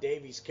 and Alan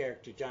Davies'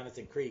 character,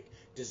 Jonathan Creek,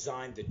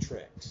 designed the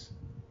tricks.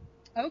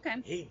 Okay.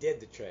 He did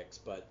the tricks,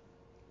 but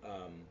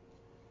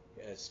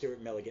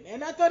Stuart Milligan.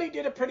 And I thought he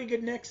did a pretty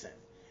good Nixon.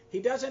 He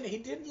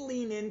didn't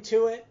lean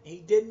into it. He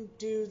didn't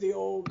do the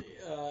old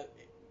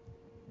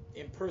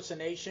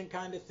impersonation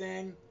kind of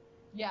thing.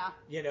 Yeah.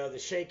 The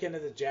shaking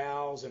of the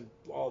jowls and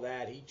all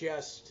that. He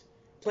just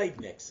played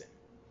Nixon.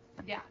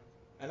 Yeah.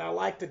 And I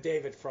like the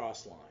David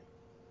Frost line.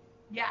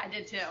 Yeah, I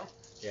did too.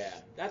 Yeah,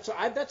 that's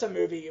a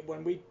movie.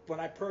 When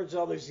I purged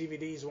all those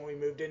DVDs when we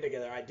moved in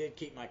together, I did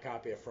keep my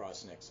copy of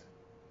Frost Nixon.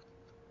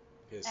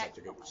 It's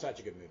such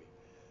a good movie.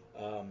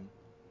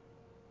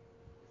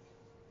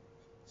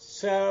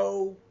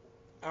 So,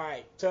 all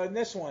right. So in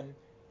this one,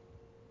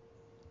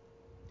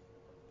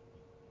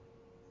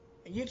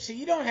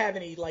 you don't have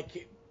any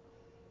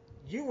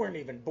you weren't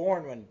even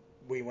born when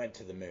we went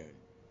to the moon.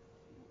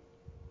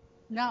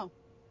 No.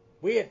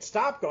 We had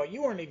stopped going.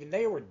 You weren't even.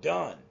 They were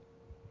done.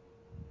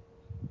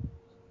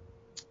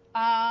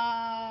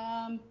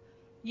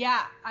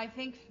 Yeah, I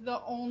think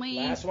the only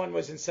last one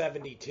was in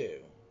 1972.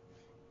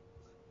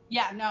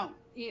 Yeah, no.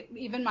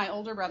 Even my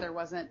older brother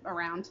wasn't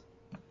around.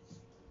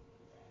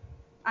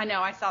 I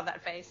know. I saw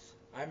that face.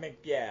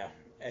 Yeah.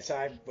 As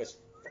I was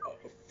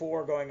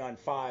 4 going on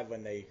 5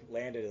 when they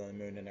landed on the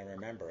moon, and I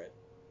remember it.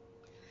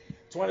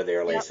 It's one of the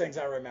earliest things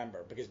I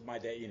remember because my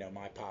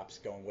my pops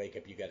going, wake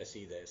up, you got to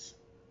see this.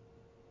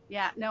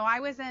 Yeah, no,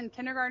 I was in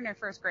kindergarten or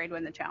first grade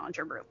when the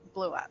Challenger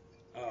blew up.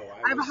 Oh,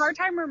 I have a hard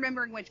time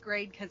remembering which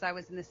grade because I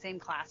was in the same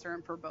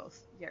classroom for both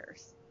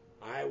years.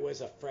 I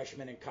was a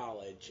freshman in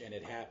college, and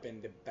it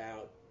happened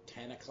about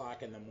 10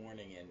 o'clock in the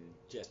morning, and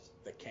just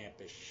the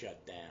campus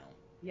shut down.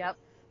 Yep.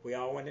 We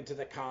all went into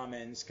the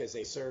commons because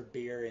they served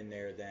beer in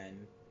there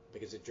then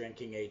because the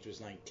drinking age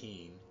was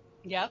 19.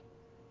 Yep.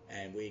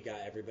 And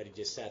everybody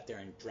just sat there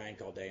and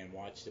drank all day and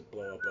watched it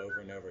blow up over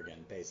and over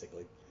again,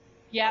 basically.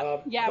 Yeah,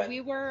 we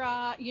were,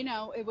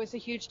 it was a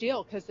huge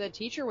deal because the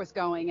teacher was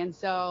going, and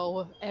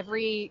so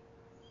every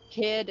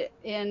kid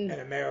in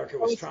America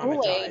was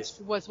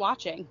traumatized. Was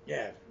watching.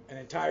 Yeah, an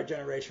entire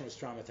generation was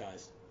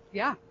traumatized.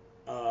 Yeah.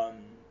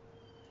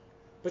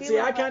 But see,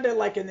 I kind of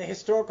like in the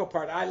historical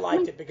part, I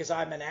liked it because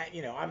I'm an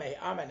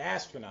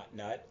astronaut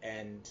nut,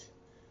 and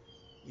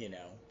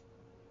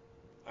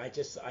I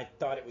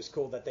thought it was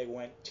cool that they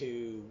went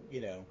to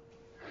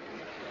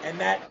and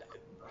that.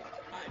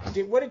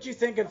 What did you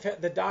think of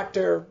the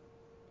Doctor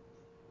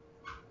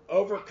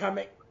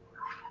overcoming?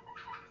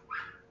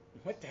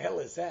 What the hell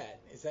is that?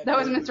 That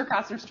was Mr.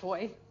 Costner's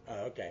toy.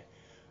 Oh, okay.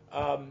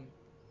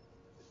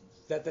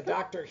 That the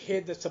Doctor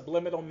hid the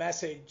subliminal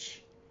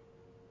message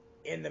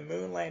in the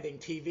moon landing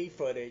TV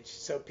footage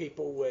so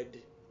people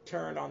would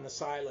turn on the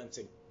silence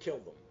and kill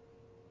them.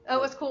 Oh,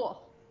 it was cool.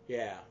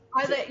 Yeah.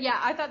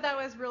 I thought that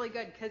was really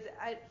good because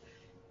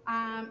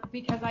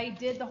I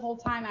did the whole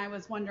time. I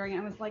was wondering.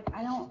 I was like,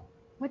 I don't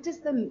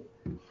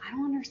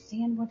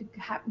understand what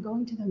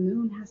going to the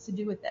moon has to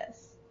do with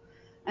this.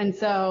 And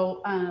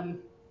so,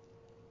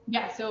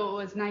 so it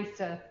was nice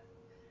to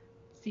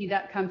see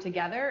that come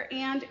together,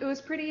 and it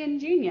was pretty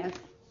ingenious.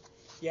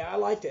 Yeah, I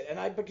liked it,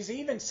 and because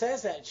he even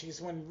says that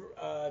when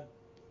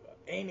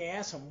Amy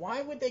asks him,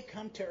 why would they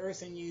come to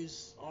Earth and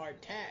use our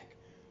tech?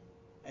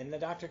 And the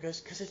Doctor goes,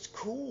 because it's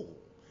cool.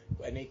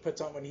 And he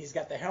puts on when he's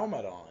got the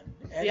helmet on,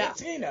 and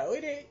it's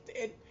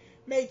it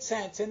made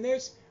sense. And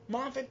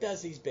Moffat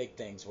does these big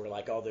things where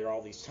there are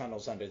all these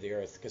tunnels under the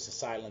Earth because the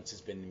silence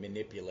has been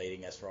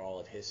manipulating us for all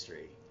of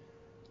history.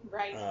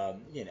 Right.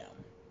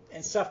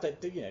 And stuff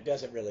that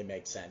doesn't really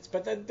make sense.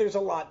 But there's a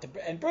lot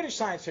and British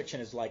science fiction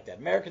is like that.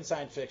 American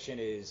science fiction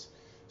is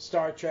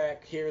Star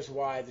Trek. Here's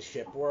why the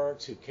ship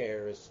works. Who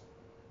cares?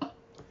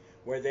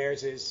 Where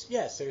theirs is,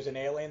 yes, there's an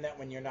alien that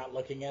when you're not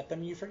looking at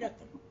them, you forget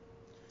them.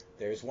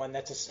 There's one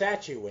that's a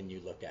statue when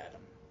you look at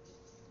them.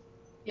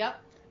 Yep.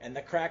 And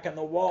the crack in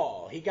the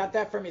wall. He got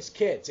that from his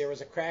kids. There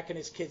was a crack in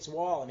his kid's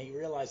wall, and he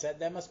realized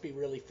that must be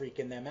really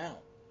freaking them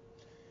out.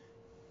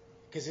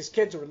 Because his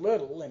kids were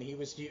little, and he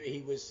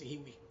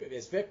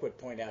as Vic would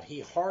point out,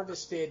 he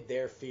harvested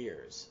their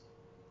fears.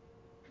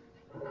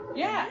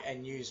 Yeah.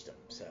 And used them.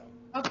 So.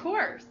 Of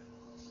course.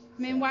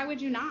 I mean, why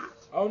would you not?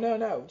 Oh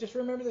no! Just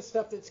remember the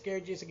stuff that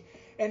scared you.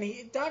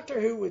 And Doctor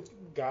Who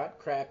got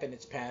crap in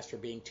its past for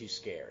being too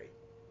scary.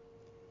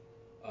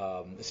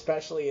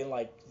 Especially in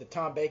the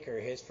Tom Baker,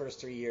 his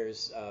first 3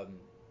 years,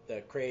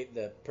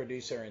 the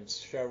producer and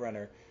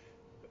showrunner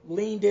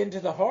leaned into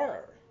the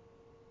horror.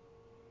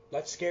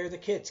 Let's scare the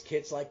kids.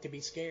 Kids like to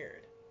be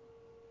scared.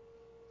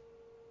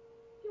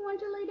 You want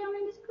to lay down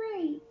in his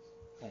grave?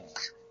 Oh.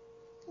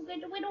 Look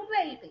at the little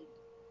baby.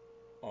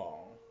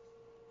 Oh.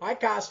 Hi,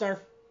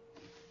 Costner.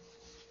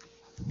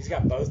 He's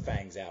got both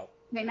fangs out.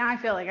 Okay, now I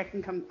feel like I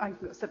can go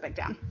sit back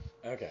down.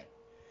 Okay.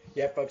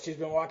 Yeah, folks, she's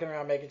been walking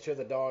around making sure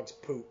the dogs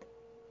poop.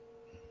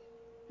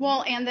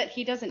 Well, and that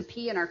he doesn't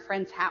pee in our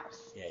friend's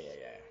house. Yeah.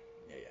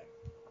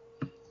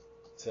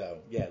 So,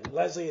 yeah,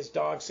 Leslie is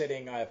dog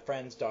sitting a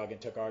friend's dog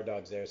and took our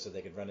dogs there so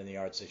they could run in the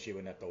yard so she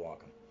wouldn't have to walk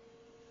them.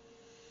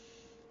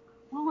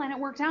 Well, and it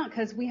worked out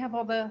because we have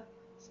all the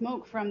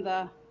smoke from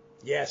the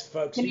yes,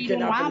 folks,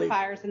 Canadian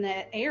wildfires, and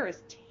the air is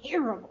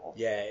terrible.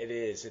 Yeah, it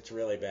is. It's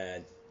really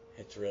bad.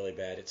 It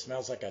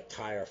smells like a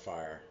tire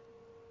fire.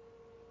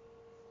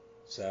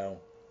 So,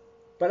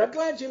 but I'm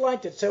glad you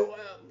liked it. So,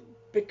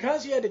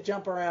 because you had to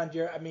jump around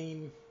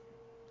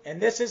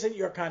and this isn't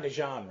your kind of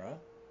genre.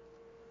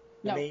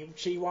 No. I mean,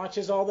 she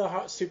watches all the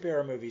hot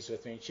superhero movies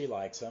with me, and she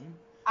likes them.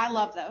 I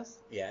love those.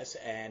 Yes,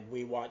 and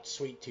we watched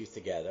Sweet Tooth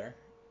together.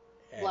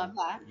 And love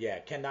that. Yeah,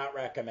 cannot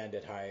recommend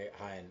it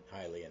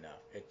highly enough.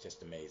 It's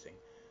just amazing.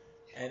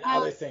 And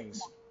other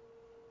things.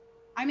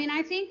 I mean,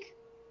 I think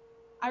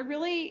I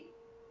will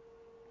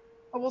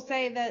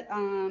say that,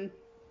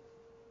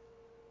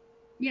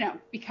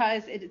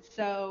 because it is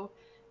so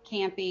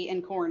campy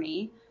and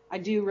corny, I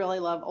do really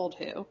love Old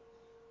Who.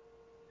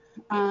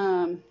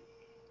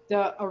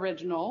 The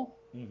original,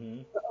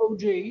 the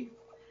OG.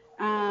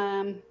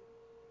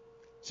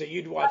 So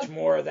you'd watch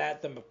more of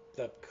that than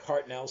the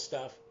Hartnell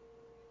stuff?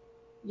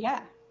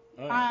 Yeah.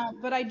 Oh.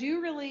 But I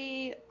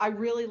really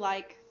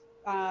like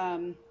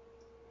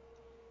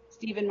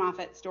Stephen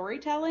Moffat's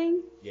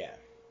storytelling. Yeah.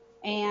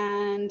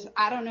 And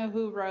I don't know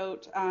who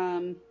wrote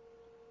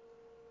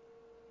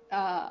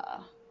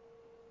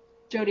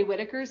Jodie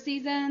Whittaker's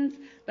seasons.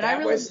 But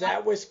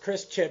that was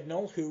Chris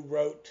Chibnall, who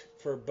wrote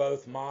for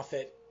both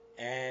Moffat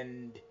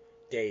and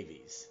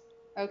Davies.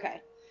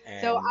 Okay.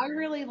 So I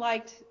really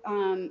liked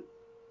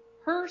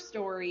her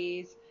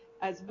stories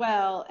as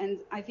well, and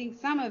I think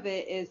some of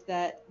it is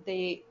that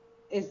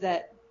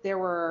there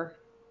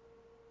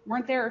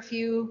weren't there a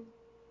few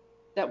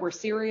that were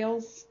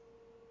serials.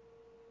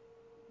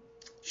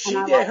 She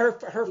did.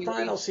 Her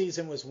final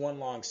season was one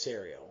long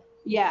serial.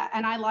 Yeah,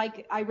 and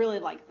I really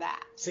like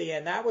that. See,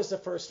 and that was the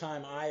first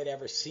time I had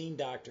ever seen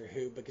Doctor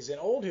Who, because in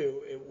old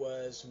Who it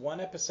was one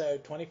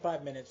episode,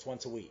 25 minutes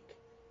once a week.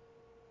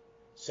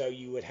 So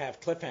you would have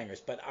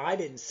cliffhangers, but I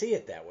didn't see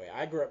it that way.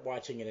 I grew up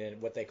watching it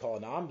in what they call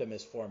an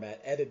omnibus format,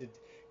 edited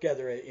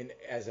together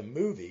as a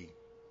movie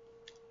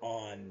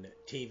on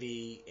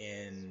TV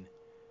in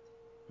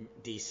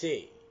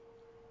DC.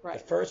 Right.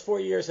 The first 4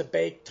 years of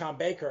Tom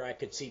Baker, I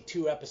could see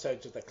 2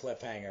 episodes with a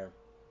cliffhanger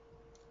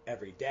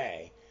every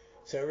day.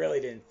 So it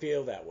really didn't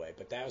feel that way.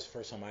 But that was the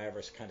first time I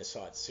ever kind of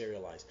saw it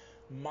serialized.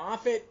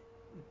 Moffat,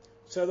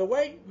 so the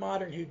way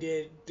Modern Who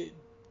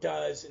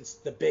does, it's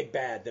the big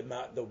bad,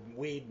 the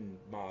Whedon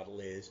model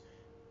is,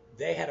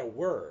 they had a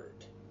word,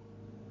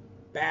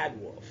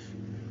 Bad Wolf.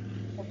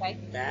 Okay.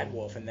 Bad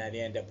Wolf, and then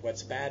you end up,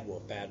 what's Bad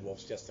Wolf? Bad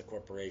Wolf's just the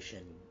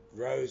corporation.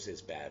 Rose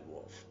is Bad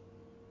Wolf.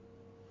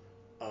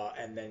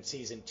 And then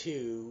season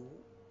 2,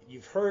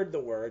 you've heard the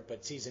word,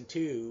 but season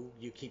 2,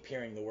 you keep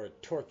hearing the word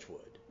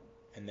Torchwood,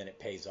 and then it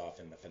pays off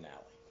in the finale.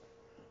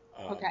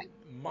 Okay.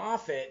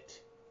 Moffat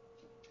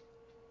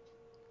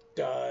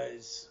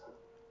does,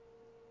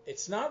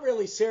 it's not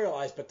really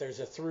serialized, but there's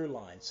a through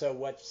line. So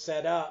what's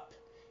set up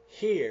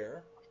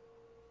here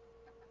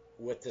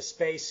with the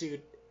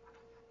spacesuit,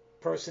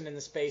 person in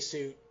the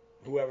spacesuit,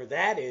 whoever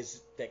that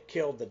is that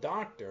killed the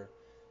Doctor,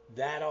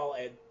 that all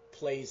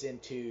plays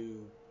into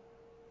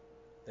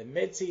the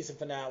mid-season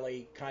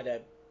finale, kind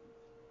of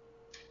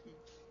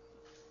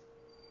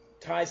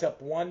ties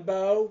up one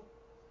bow,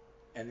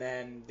 and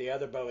then the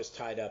other bow is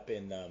tied up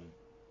in the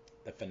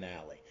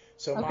finale.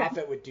 So okay.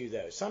 Moffat would do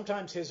those.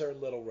 Sometimes his are a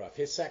little rough.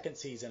 His second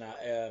season,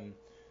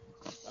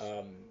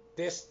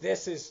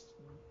 this is,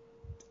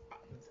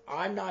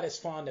 I'm not as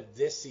fond of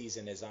this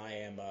season as I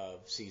am of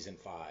season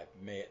 5.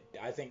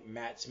 I think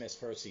Matt Smith's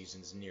first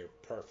season is near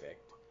perfect.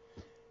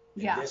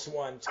 And this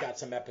one's got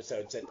some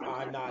episodes that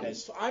I'm not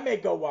as, I may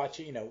go watch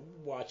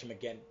them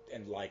again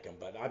and like them,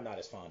 but I'm not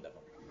as fond of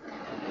them.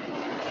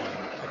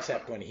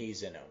 Except when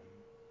he's in them.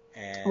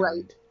 And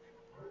right.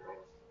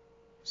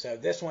 So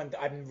this one,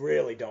 I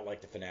really don't like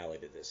the finale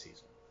to this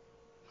season.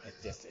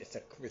 It's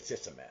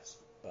just a mess.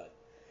 But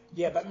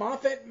yeah, but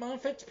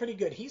Moffat's pretty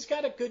good. He's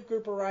got a good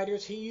group of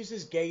writers. He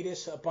uses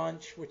Gatiss a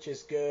bunch, which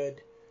is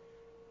good.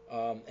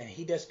 And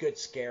he does good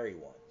scary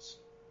ones.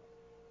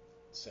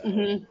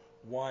 So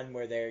one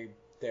where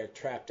they're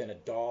trapped in a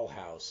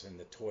dollhouse and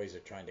the toys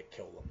are trying to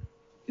kill them.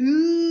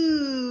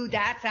 Ooh,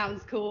 that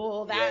sounds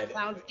cool. That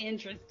sounds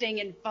interesting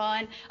and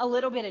fun. A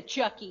little bit of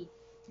Chucky.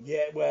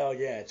 Yeah, well,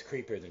 yeah, it's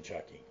creepier than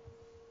Chucky.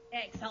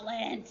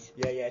 Excellent.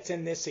 Yeah, it's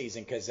in this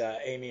season because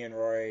Amy and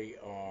Roy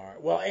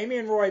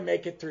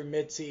make it through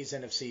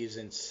mid-season of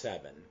season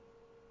 7,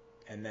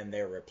 and then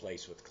they're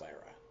replaced with Clara.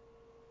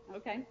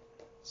 Okay.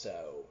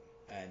 So,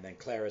 and then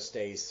Clara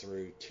stays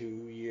through 2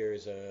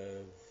 years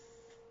of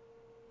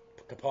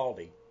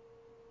Capaldi.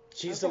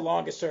 She's the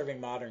longest-serving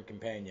modern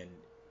companion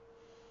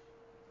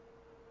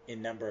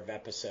in number of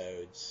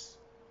episodes.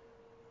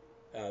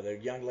 The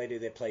young lady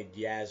that played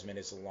Yasmin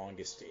is the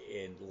longest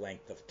in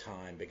length of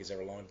time because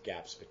there are long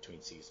gaps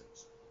between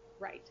seasons.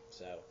 Right.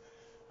 So,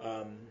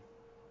 but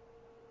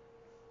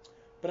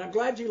I'm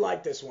glad you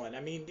liked this one.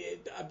 I mean,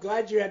 I'm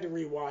glad you had to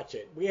rewatch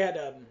it. We had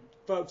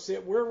folks.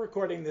 We're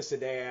recording this a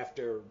day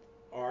after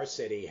our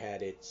city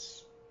had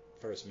its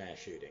first mass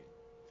shooting,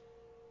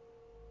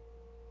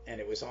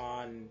 and it was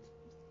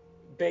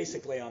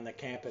basically on the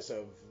campus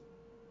of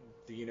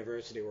the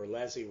university where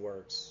Leslie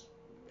works,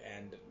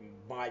 and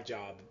my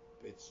job.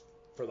 It's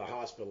for the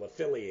hospital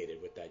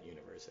affiliated with that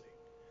university.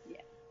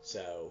 Yeah.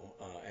 So,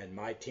 and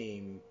my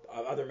team,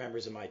 other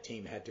members of my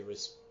team had to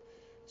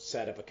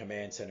set up a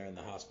command center in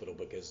the hospital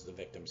because the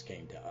victims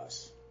came to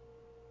us.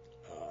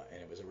 And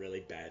it was a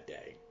really bad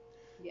day.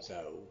 Yeah.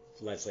 So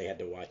Leslie had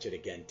to watch it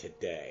again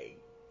today,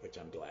 which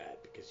I'm glad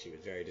because she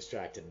was very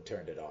distracted and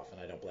turned it off, and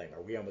I don't blame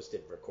her. We almost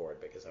didn't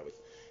record because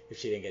if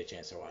she didn't get a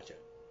chance to watch it.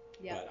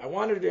 Yeah. But I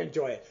wanted her to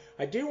enjoy it.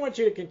 I do want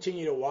you to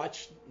continue to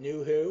watch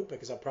New Who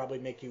because I'll probably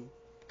make you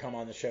come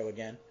on the show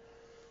again.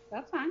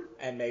 That's fine.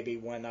 And maybe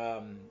when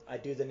I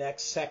do the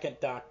next second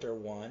Doctor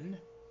one,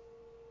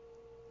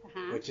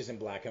 which is in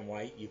black and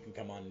white, you can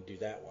come on and do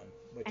that one,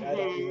 which I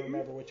don't even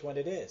remember which one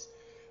it is.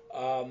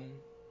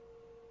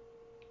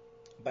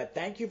 But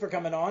thank you for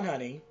coming on,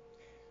 honey.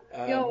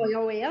 You're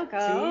welcome.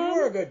 See, you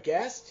were a good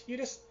guest. You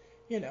just,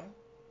 you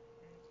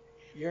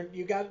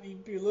got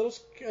your little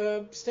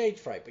stage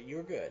fright, but you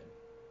were good.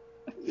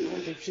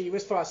 She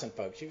was fussing,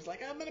 folks. She was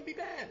like, I'm going to be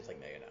bad. It's like,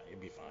 no, you're not.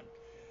 You'll be fine.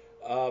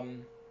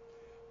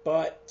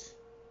 But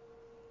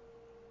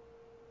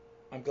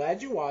I'm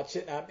glad you watched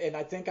it, and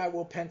I think I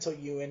will pencil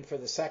you in for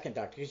the second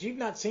Doctor, because you've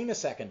not seen a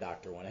second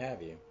Doctor one,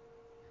 have you?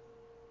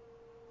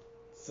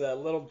 It's a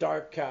little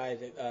dark guy,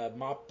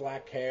 mop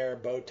black hair,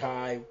 bow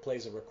tie,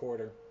 plays a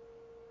recorder.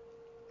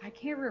 I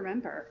can't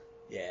remember.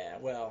 Yeah,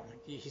 well,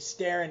 he's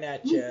staring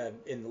at you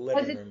in the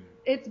living room.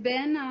 It's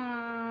been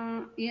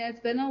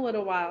it's been a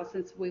little while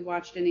since we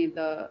watched any of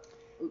the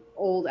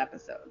old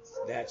episodes.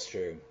 That's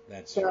true.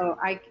 So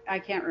I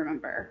can't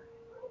remember.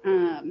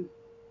 Yeah.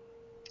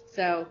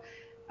 So,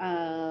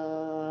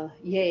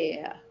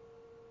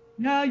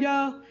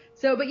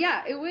 but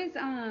yeah, it was.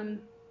 I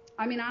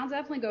mean, I'll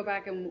definitely go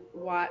back and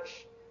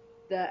watch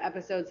the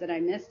episodes that I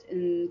missed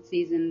in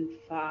season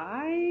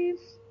 5.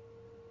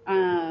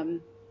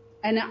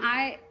 And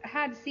I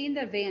had seen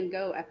the Van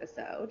Gogh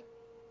episode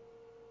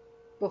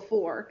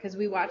before because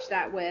we watched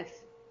that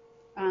with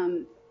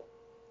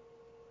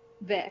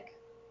Vic.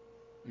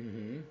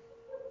 Mm-hmm.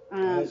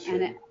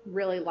 And it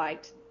really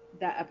liked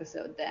that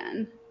episode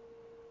then.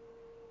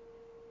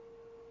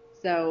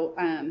 So,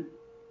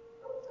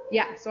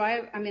 yeah. So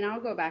I mean,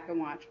 I'll go back and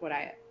watch what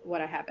I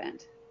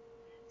haven't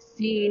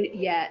seen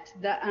yet.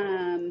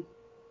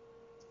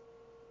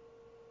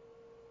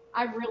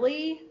 I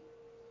really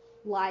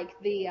like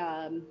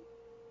the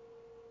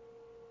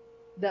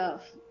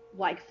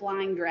like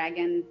flying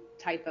dragon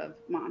type of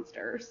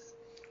monsters.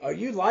 Oh,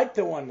 you liked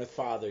the one with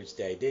Father's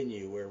Day, didn't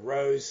you? Where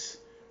Rose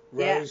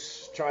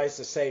tries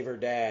to save her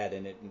dad,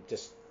 and it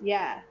just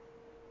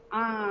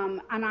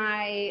and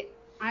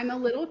I'm a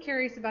little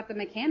curious about the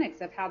mechanics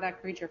of how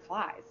that creature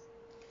flies.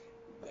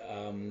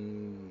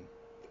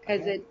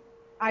 Because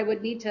I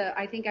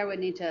think I would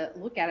need to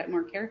look at it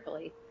more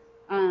carefully.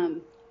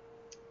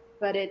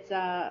 But it's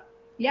so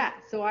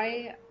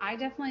I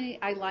definitely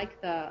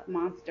like the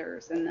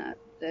monsters and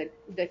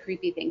the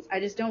creepy things. I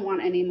just don't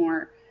want any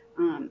more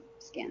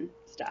skin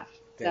stuff.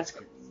 I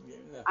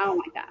don't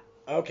like that.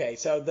 Okay,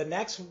 so the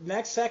next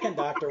second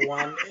Doctor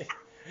one,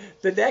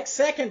 the next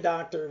second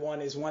Doctor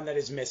one is one that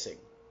is missing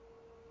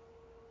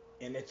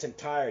in its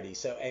entirety.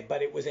 So,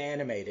 but it was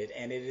animated,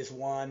 and it is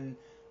one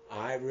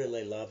I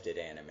really loved it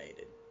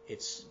animated.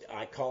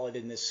 I call it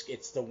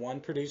it's the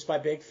one produced by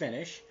Big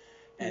Finish,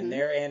 and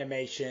their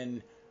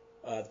animation,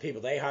 the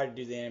people they hired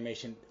to do the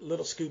animation,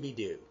 little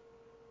Scooby-Doo.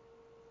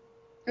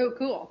 Oh,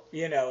 cool.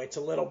 You know, it's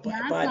a little, but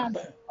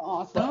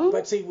awesome.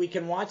 But see, we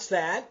can watch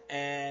that,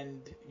 and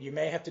you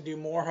may have to do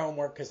more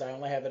homework because I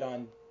only have it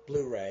on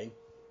Blu-ray.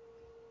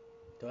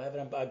 Do I have it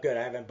on? Good,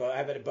 I have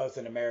it both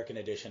in American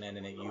edition and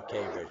in a UK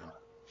version.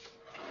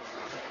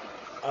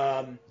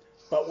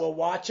 But we'll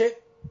watch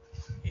it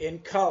in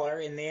color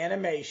in the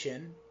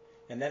animation,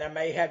 and then I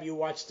may have you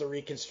watch the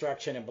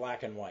reconstruction in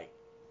black and white,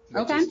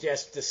 which is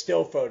just the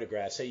still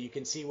photograph, so you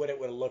can see what it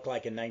would have looked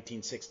like in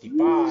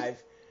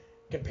 1965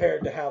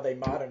 compared to how they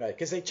modernized,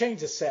 because they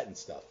changed the set and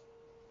stuff.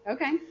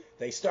 Okay.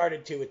 They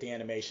started to with the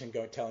animation,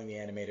 telling the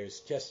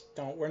animators, just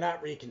don't. We're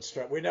not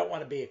reconstruct. We don't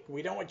want you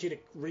to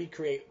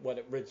recreate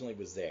what originally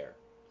was there.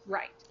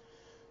 Right.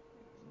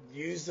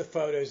 Use the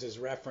photos as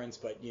reference,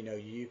 but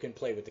you can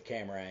play with the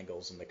camera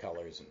angles and the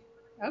colors.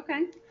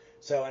 Okay.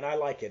 So, and I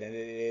like it, and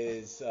it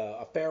is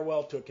a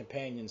farewell to a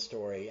companion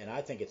story, and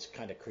I think it's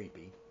kind of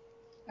creepy.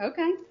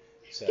 Okay.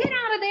 So, get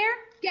out of there!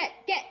 Get!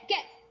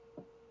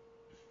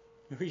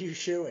 Who are you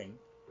shooing?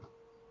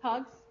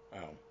 Hugs.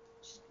 Oh.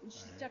 She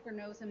stuck her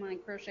nose in my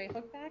crochet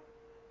hook bag.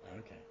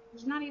 Okay.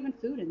 There's not even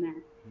food in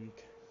there.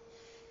 Okay.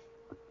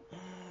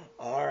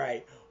 All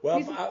right.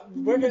 Well,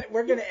 we're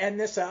gonna end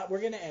this up.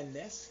 We're gonna end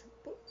this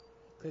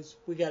because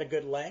we got a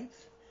good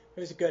length. It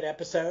was a good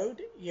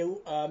episode.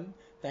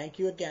 Thank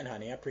you again,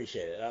 honey. I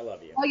appreciate it. I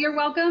love you. Oh, you're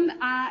welcome.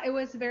 It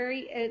was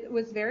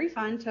very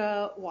fun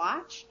to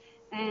watch,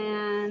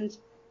 and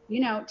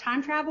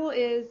time travel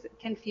is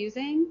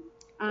confusing,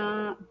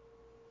 and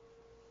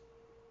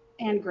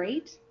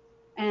great,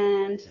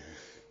 and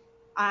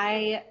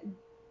I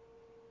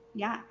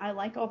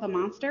like all the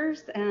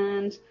monsters,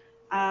 and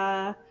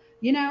I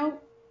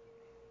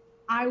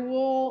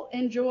will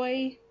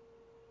enjoy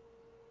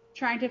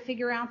trying to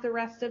figure out the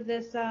rest of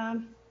this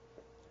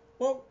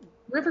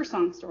River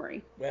Song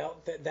story. Well,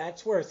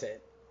 that's worth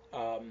it.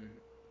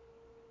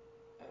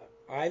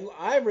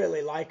 I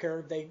really like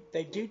her.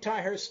 They do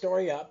tie her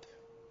story up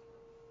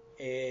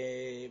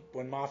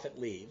when Moffat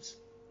leaves.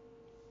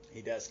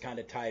 He does kind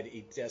of tie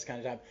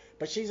it.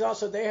 But she's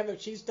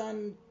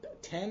done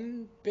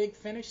 10 Big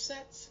Finish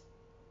sets.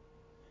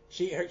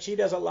 She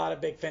does a lot of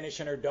Big Finish,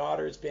 and her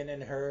daughter's been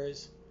in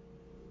hers.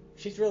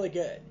 She's really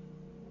good.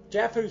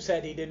 Jeff, who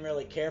said he didn't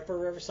really care for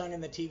River Song in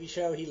the TV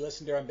show, he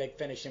listened to her on Big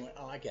Finish and went,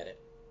 "Oh, I get it."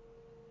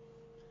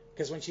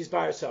 Because when she's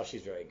by herself,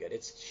 she's very good.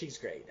 She's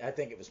great. I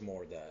think it was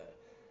more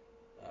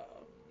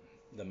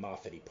the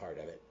Moffat-y part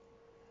of it.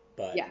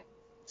 But yeah.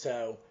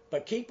 So,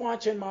 but keep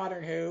watching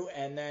Modern Who,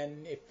 and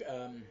then if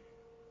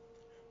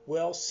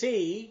we'll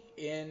see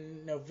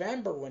in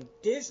November when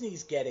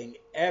Disney's getting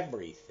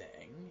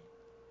everything.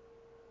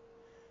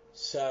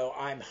 So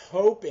I'm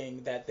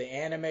hoping that the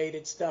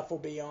animated stuff will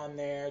be on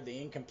there,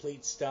 the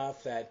incomplete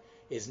stuff that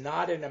is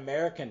not in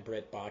American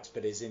BritBox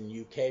but is in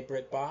UK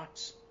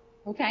BritBox.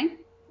 Okay.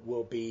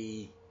 will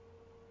be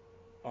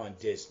on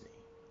Disney.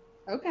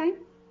 Okay.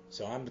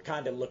 So I'm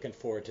kind of looking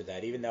forward to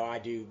that, even though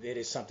it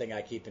is something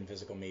I keep in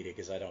physical media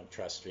because I don't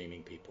trust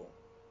streaming people.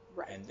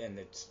 Right. And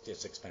it's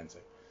just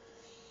expensive.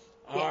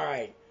 Yeah. All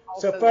right.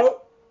 Also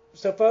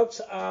So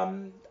folks,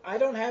 I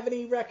don't have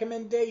any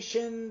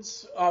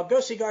recommendations. Go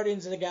see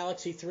Guardians of the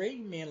Galaxy 3.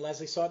 Me and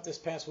Leslie saw it this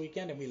past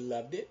weekend, and we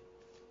loved it.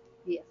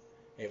 Yes.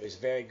 It was a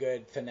very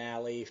good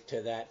finale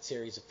to that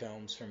series of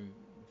films from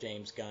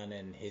James Gunn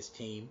and his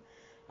team.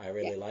 I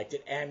really liked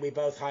it. And we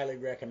both highly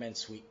recommend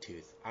Sweet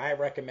Tooth. I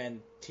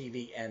recommend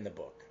TV and the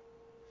book.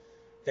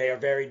 They are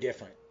very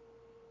different.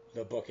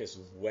 The book is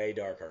way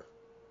darker.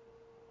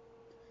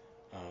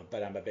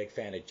 But I'm a big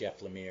fan of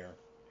Jeff Lemire,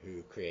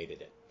 who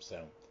created it.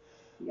 So,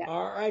 yeah.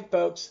 All right,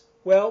 folks.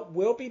 Well,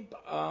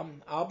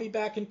 I'll be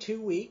back in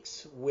 2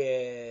 weeks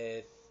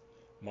with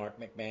Mark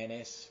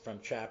McManus from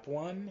Trap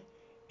One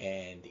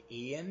and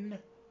Ian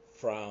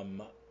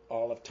from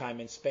All of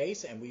Time and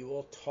Space, and we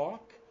will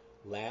talk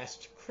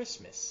Last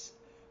Christmas,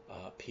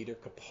 Peter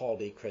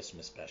Capaldi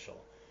Christmas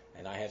special.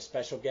 And I have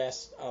special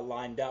guests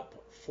lined up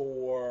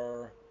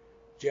for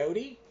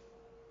Jody,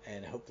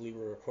 and hopefully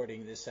we're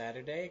recording this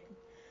Saturday.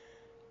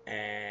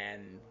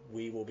 And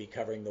we will be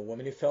covering The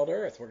Woman Who Fell to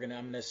Earth. I'm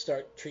going to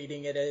start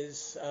treating it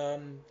as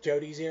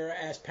Jodie's era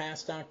as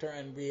Past Doctor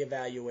and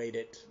reevaluate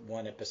it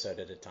one episode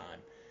at a time.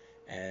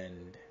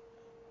 And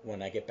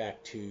when I get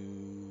back to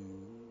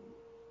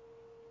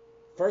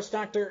First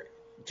Doctor,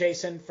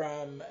 Jason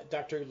from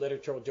Doctor Who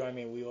Literature will join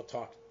me, and we will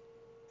talk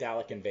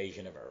Dalek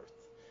Invasion of Earth,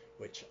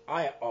 which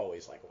I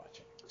always like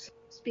watching.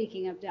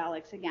 Speaking of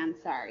Daleks again,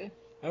 sorry.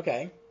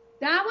 Okay.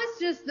 That was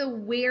just the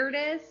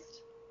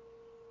weirdest.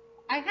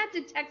 I had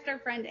to text our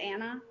friend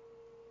Anna.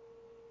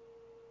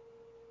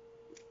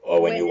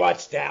 Oh, when you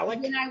watched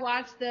Dalek? When I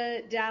watched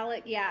the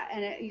Dalek, yeah,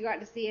 and you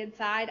got to see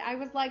inside, I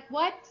was like,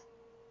 what?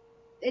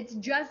 It's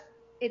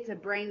a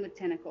brain with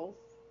tentacles.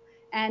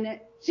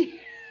 And she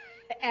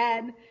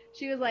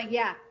was like,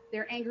 yeah,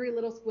 they're angry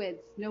little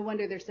squids. No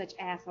wonder they're such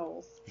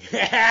assholes.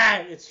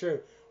 It's true.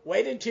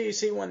 Wait until you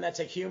see one that's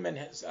a human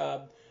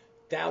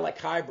Dalek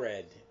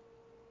hybrid.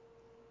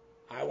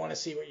 I want to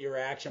see what your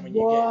reaction when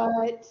you get.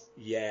 What?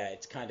 Yeah,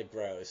 it's kind of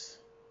gross.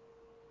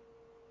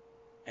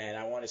 And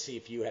I want to see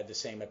if you had the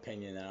same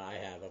opinion that I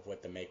have of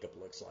what the makeup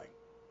looks like.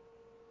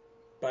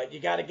 But you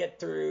got to get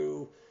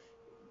through.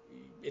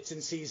 It's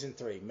in season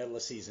 3, middle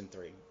of season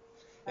 3.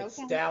 It's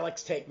Okay.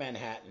 Daleks Take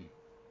Manhattan.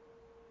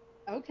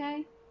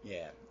 Okay.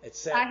 Yeah, it's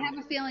set. I have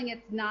a feeling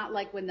it's not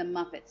like when the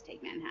Muppets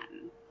take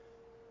Manhattan.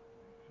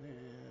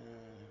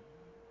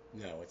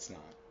 No, it's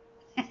not.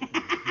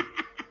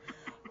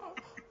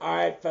 All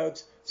right,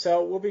 folks.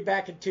 So we'll be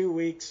back in 2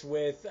 weeks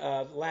with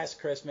Last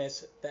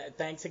Christmas.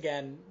 Thanks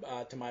again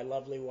to my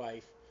lovely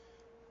wife.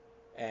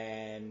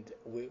 And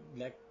we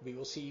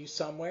will see you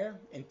somewhere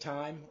in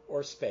time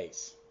or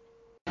space.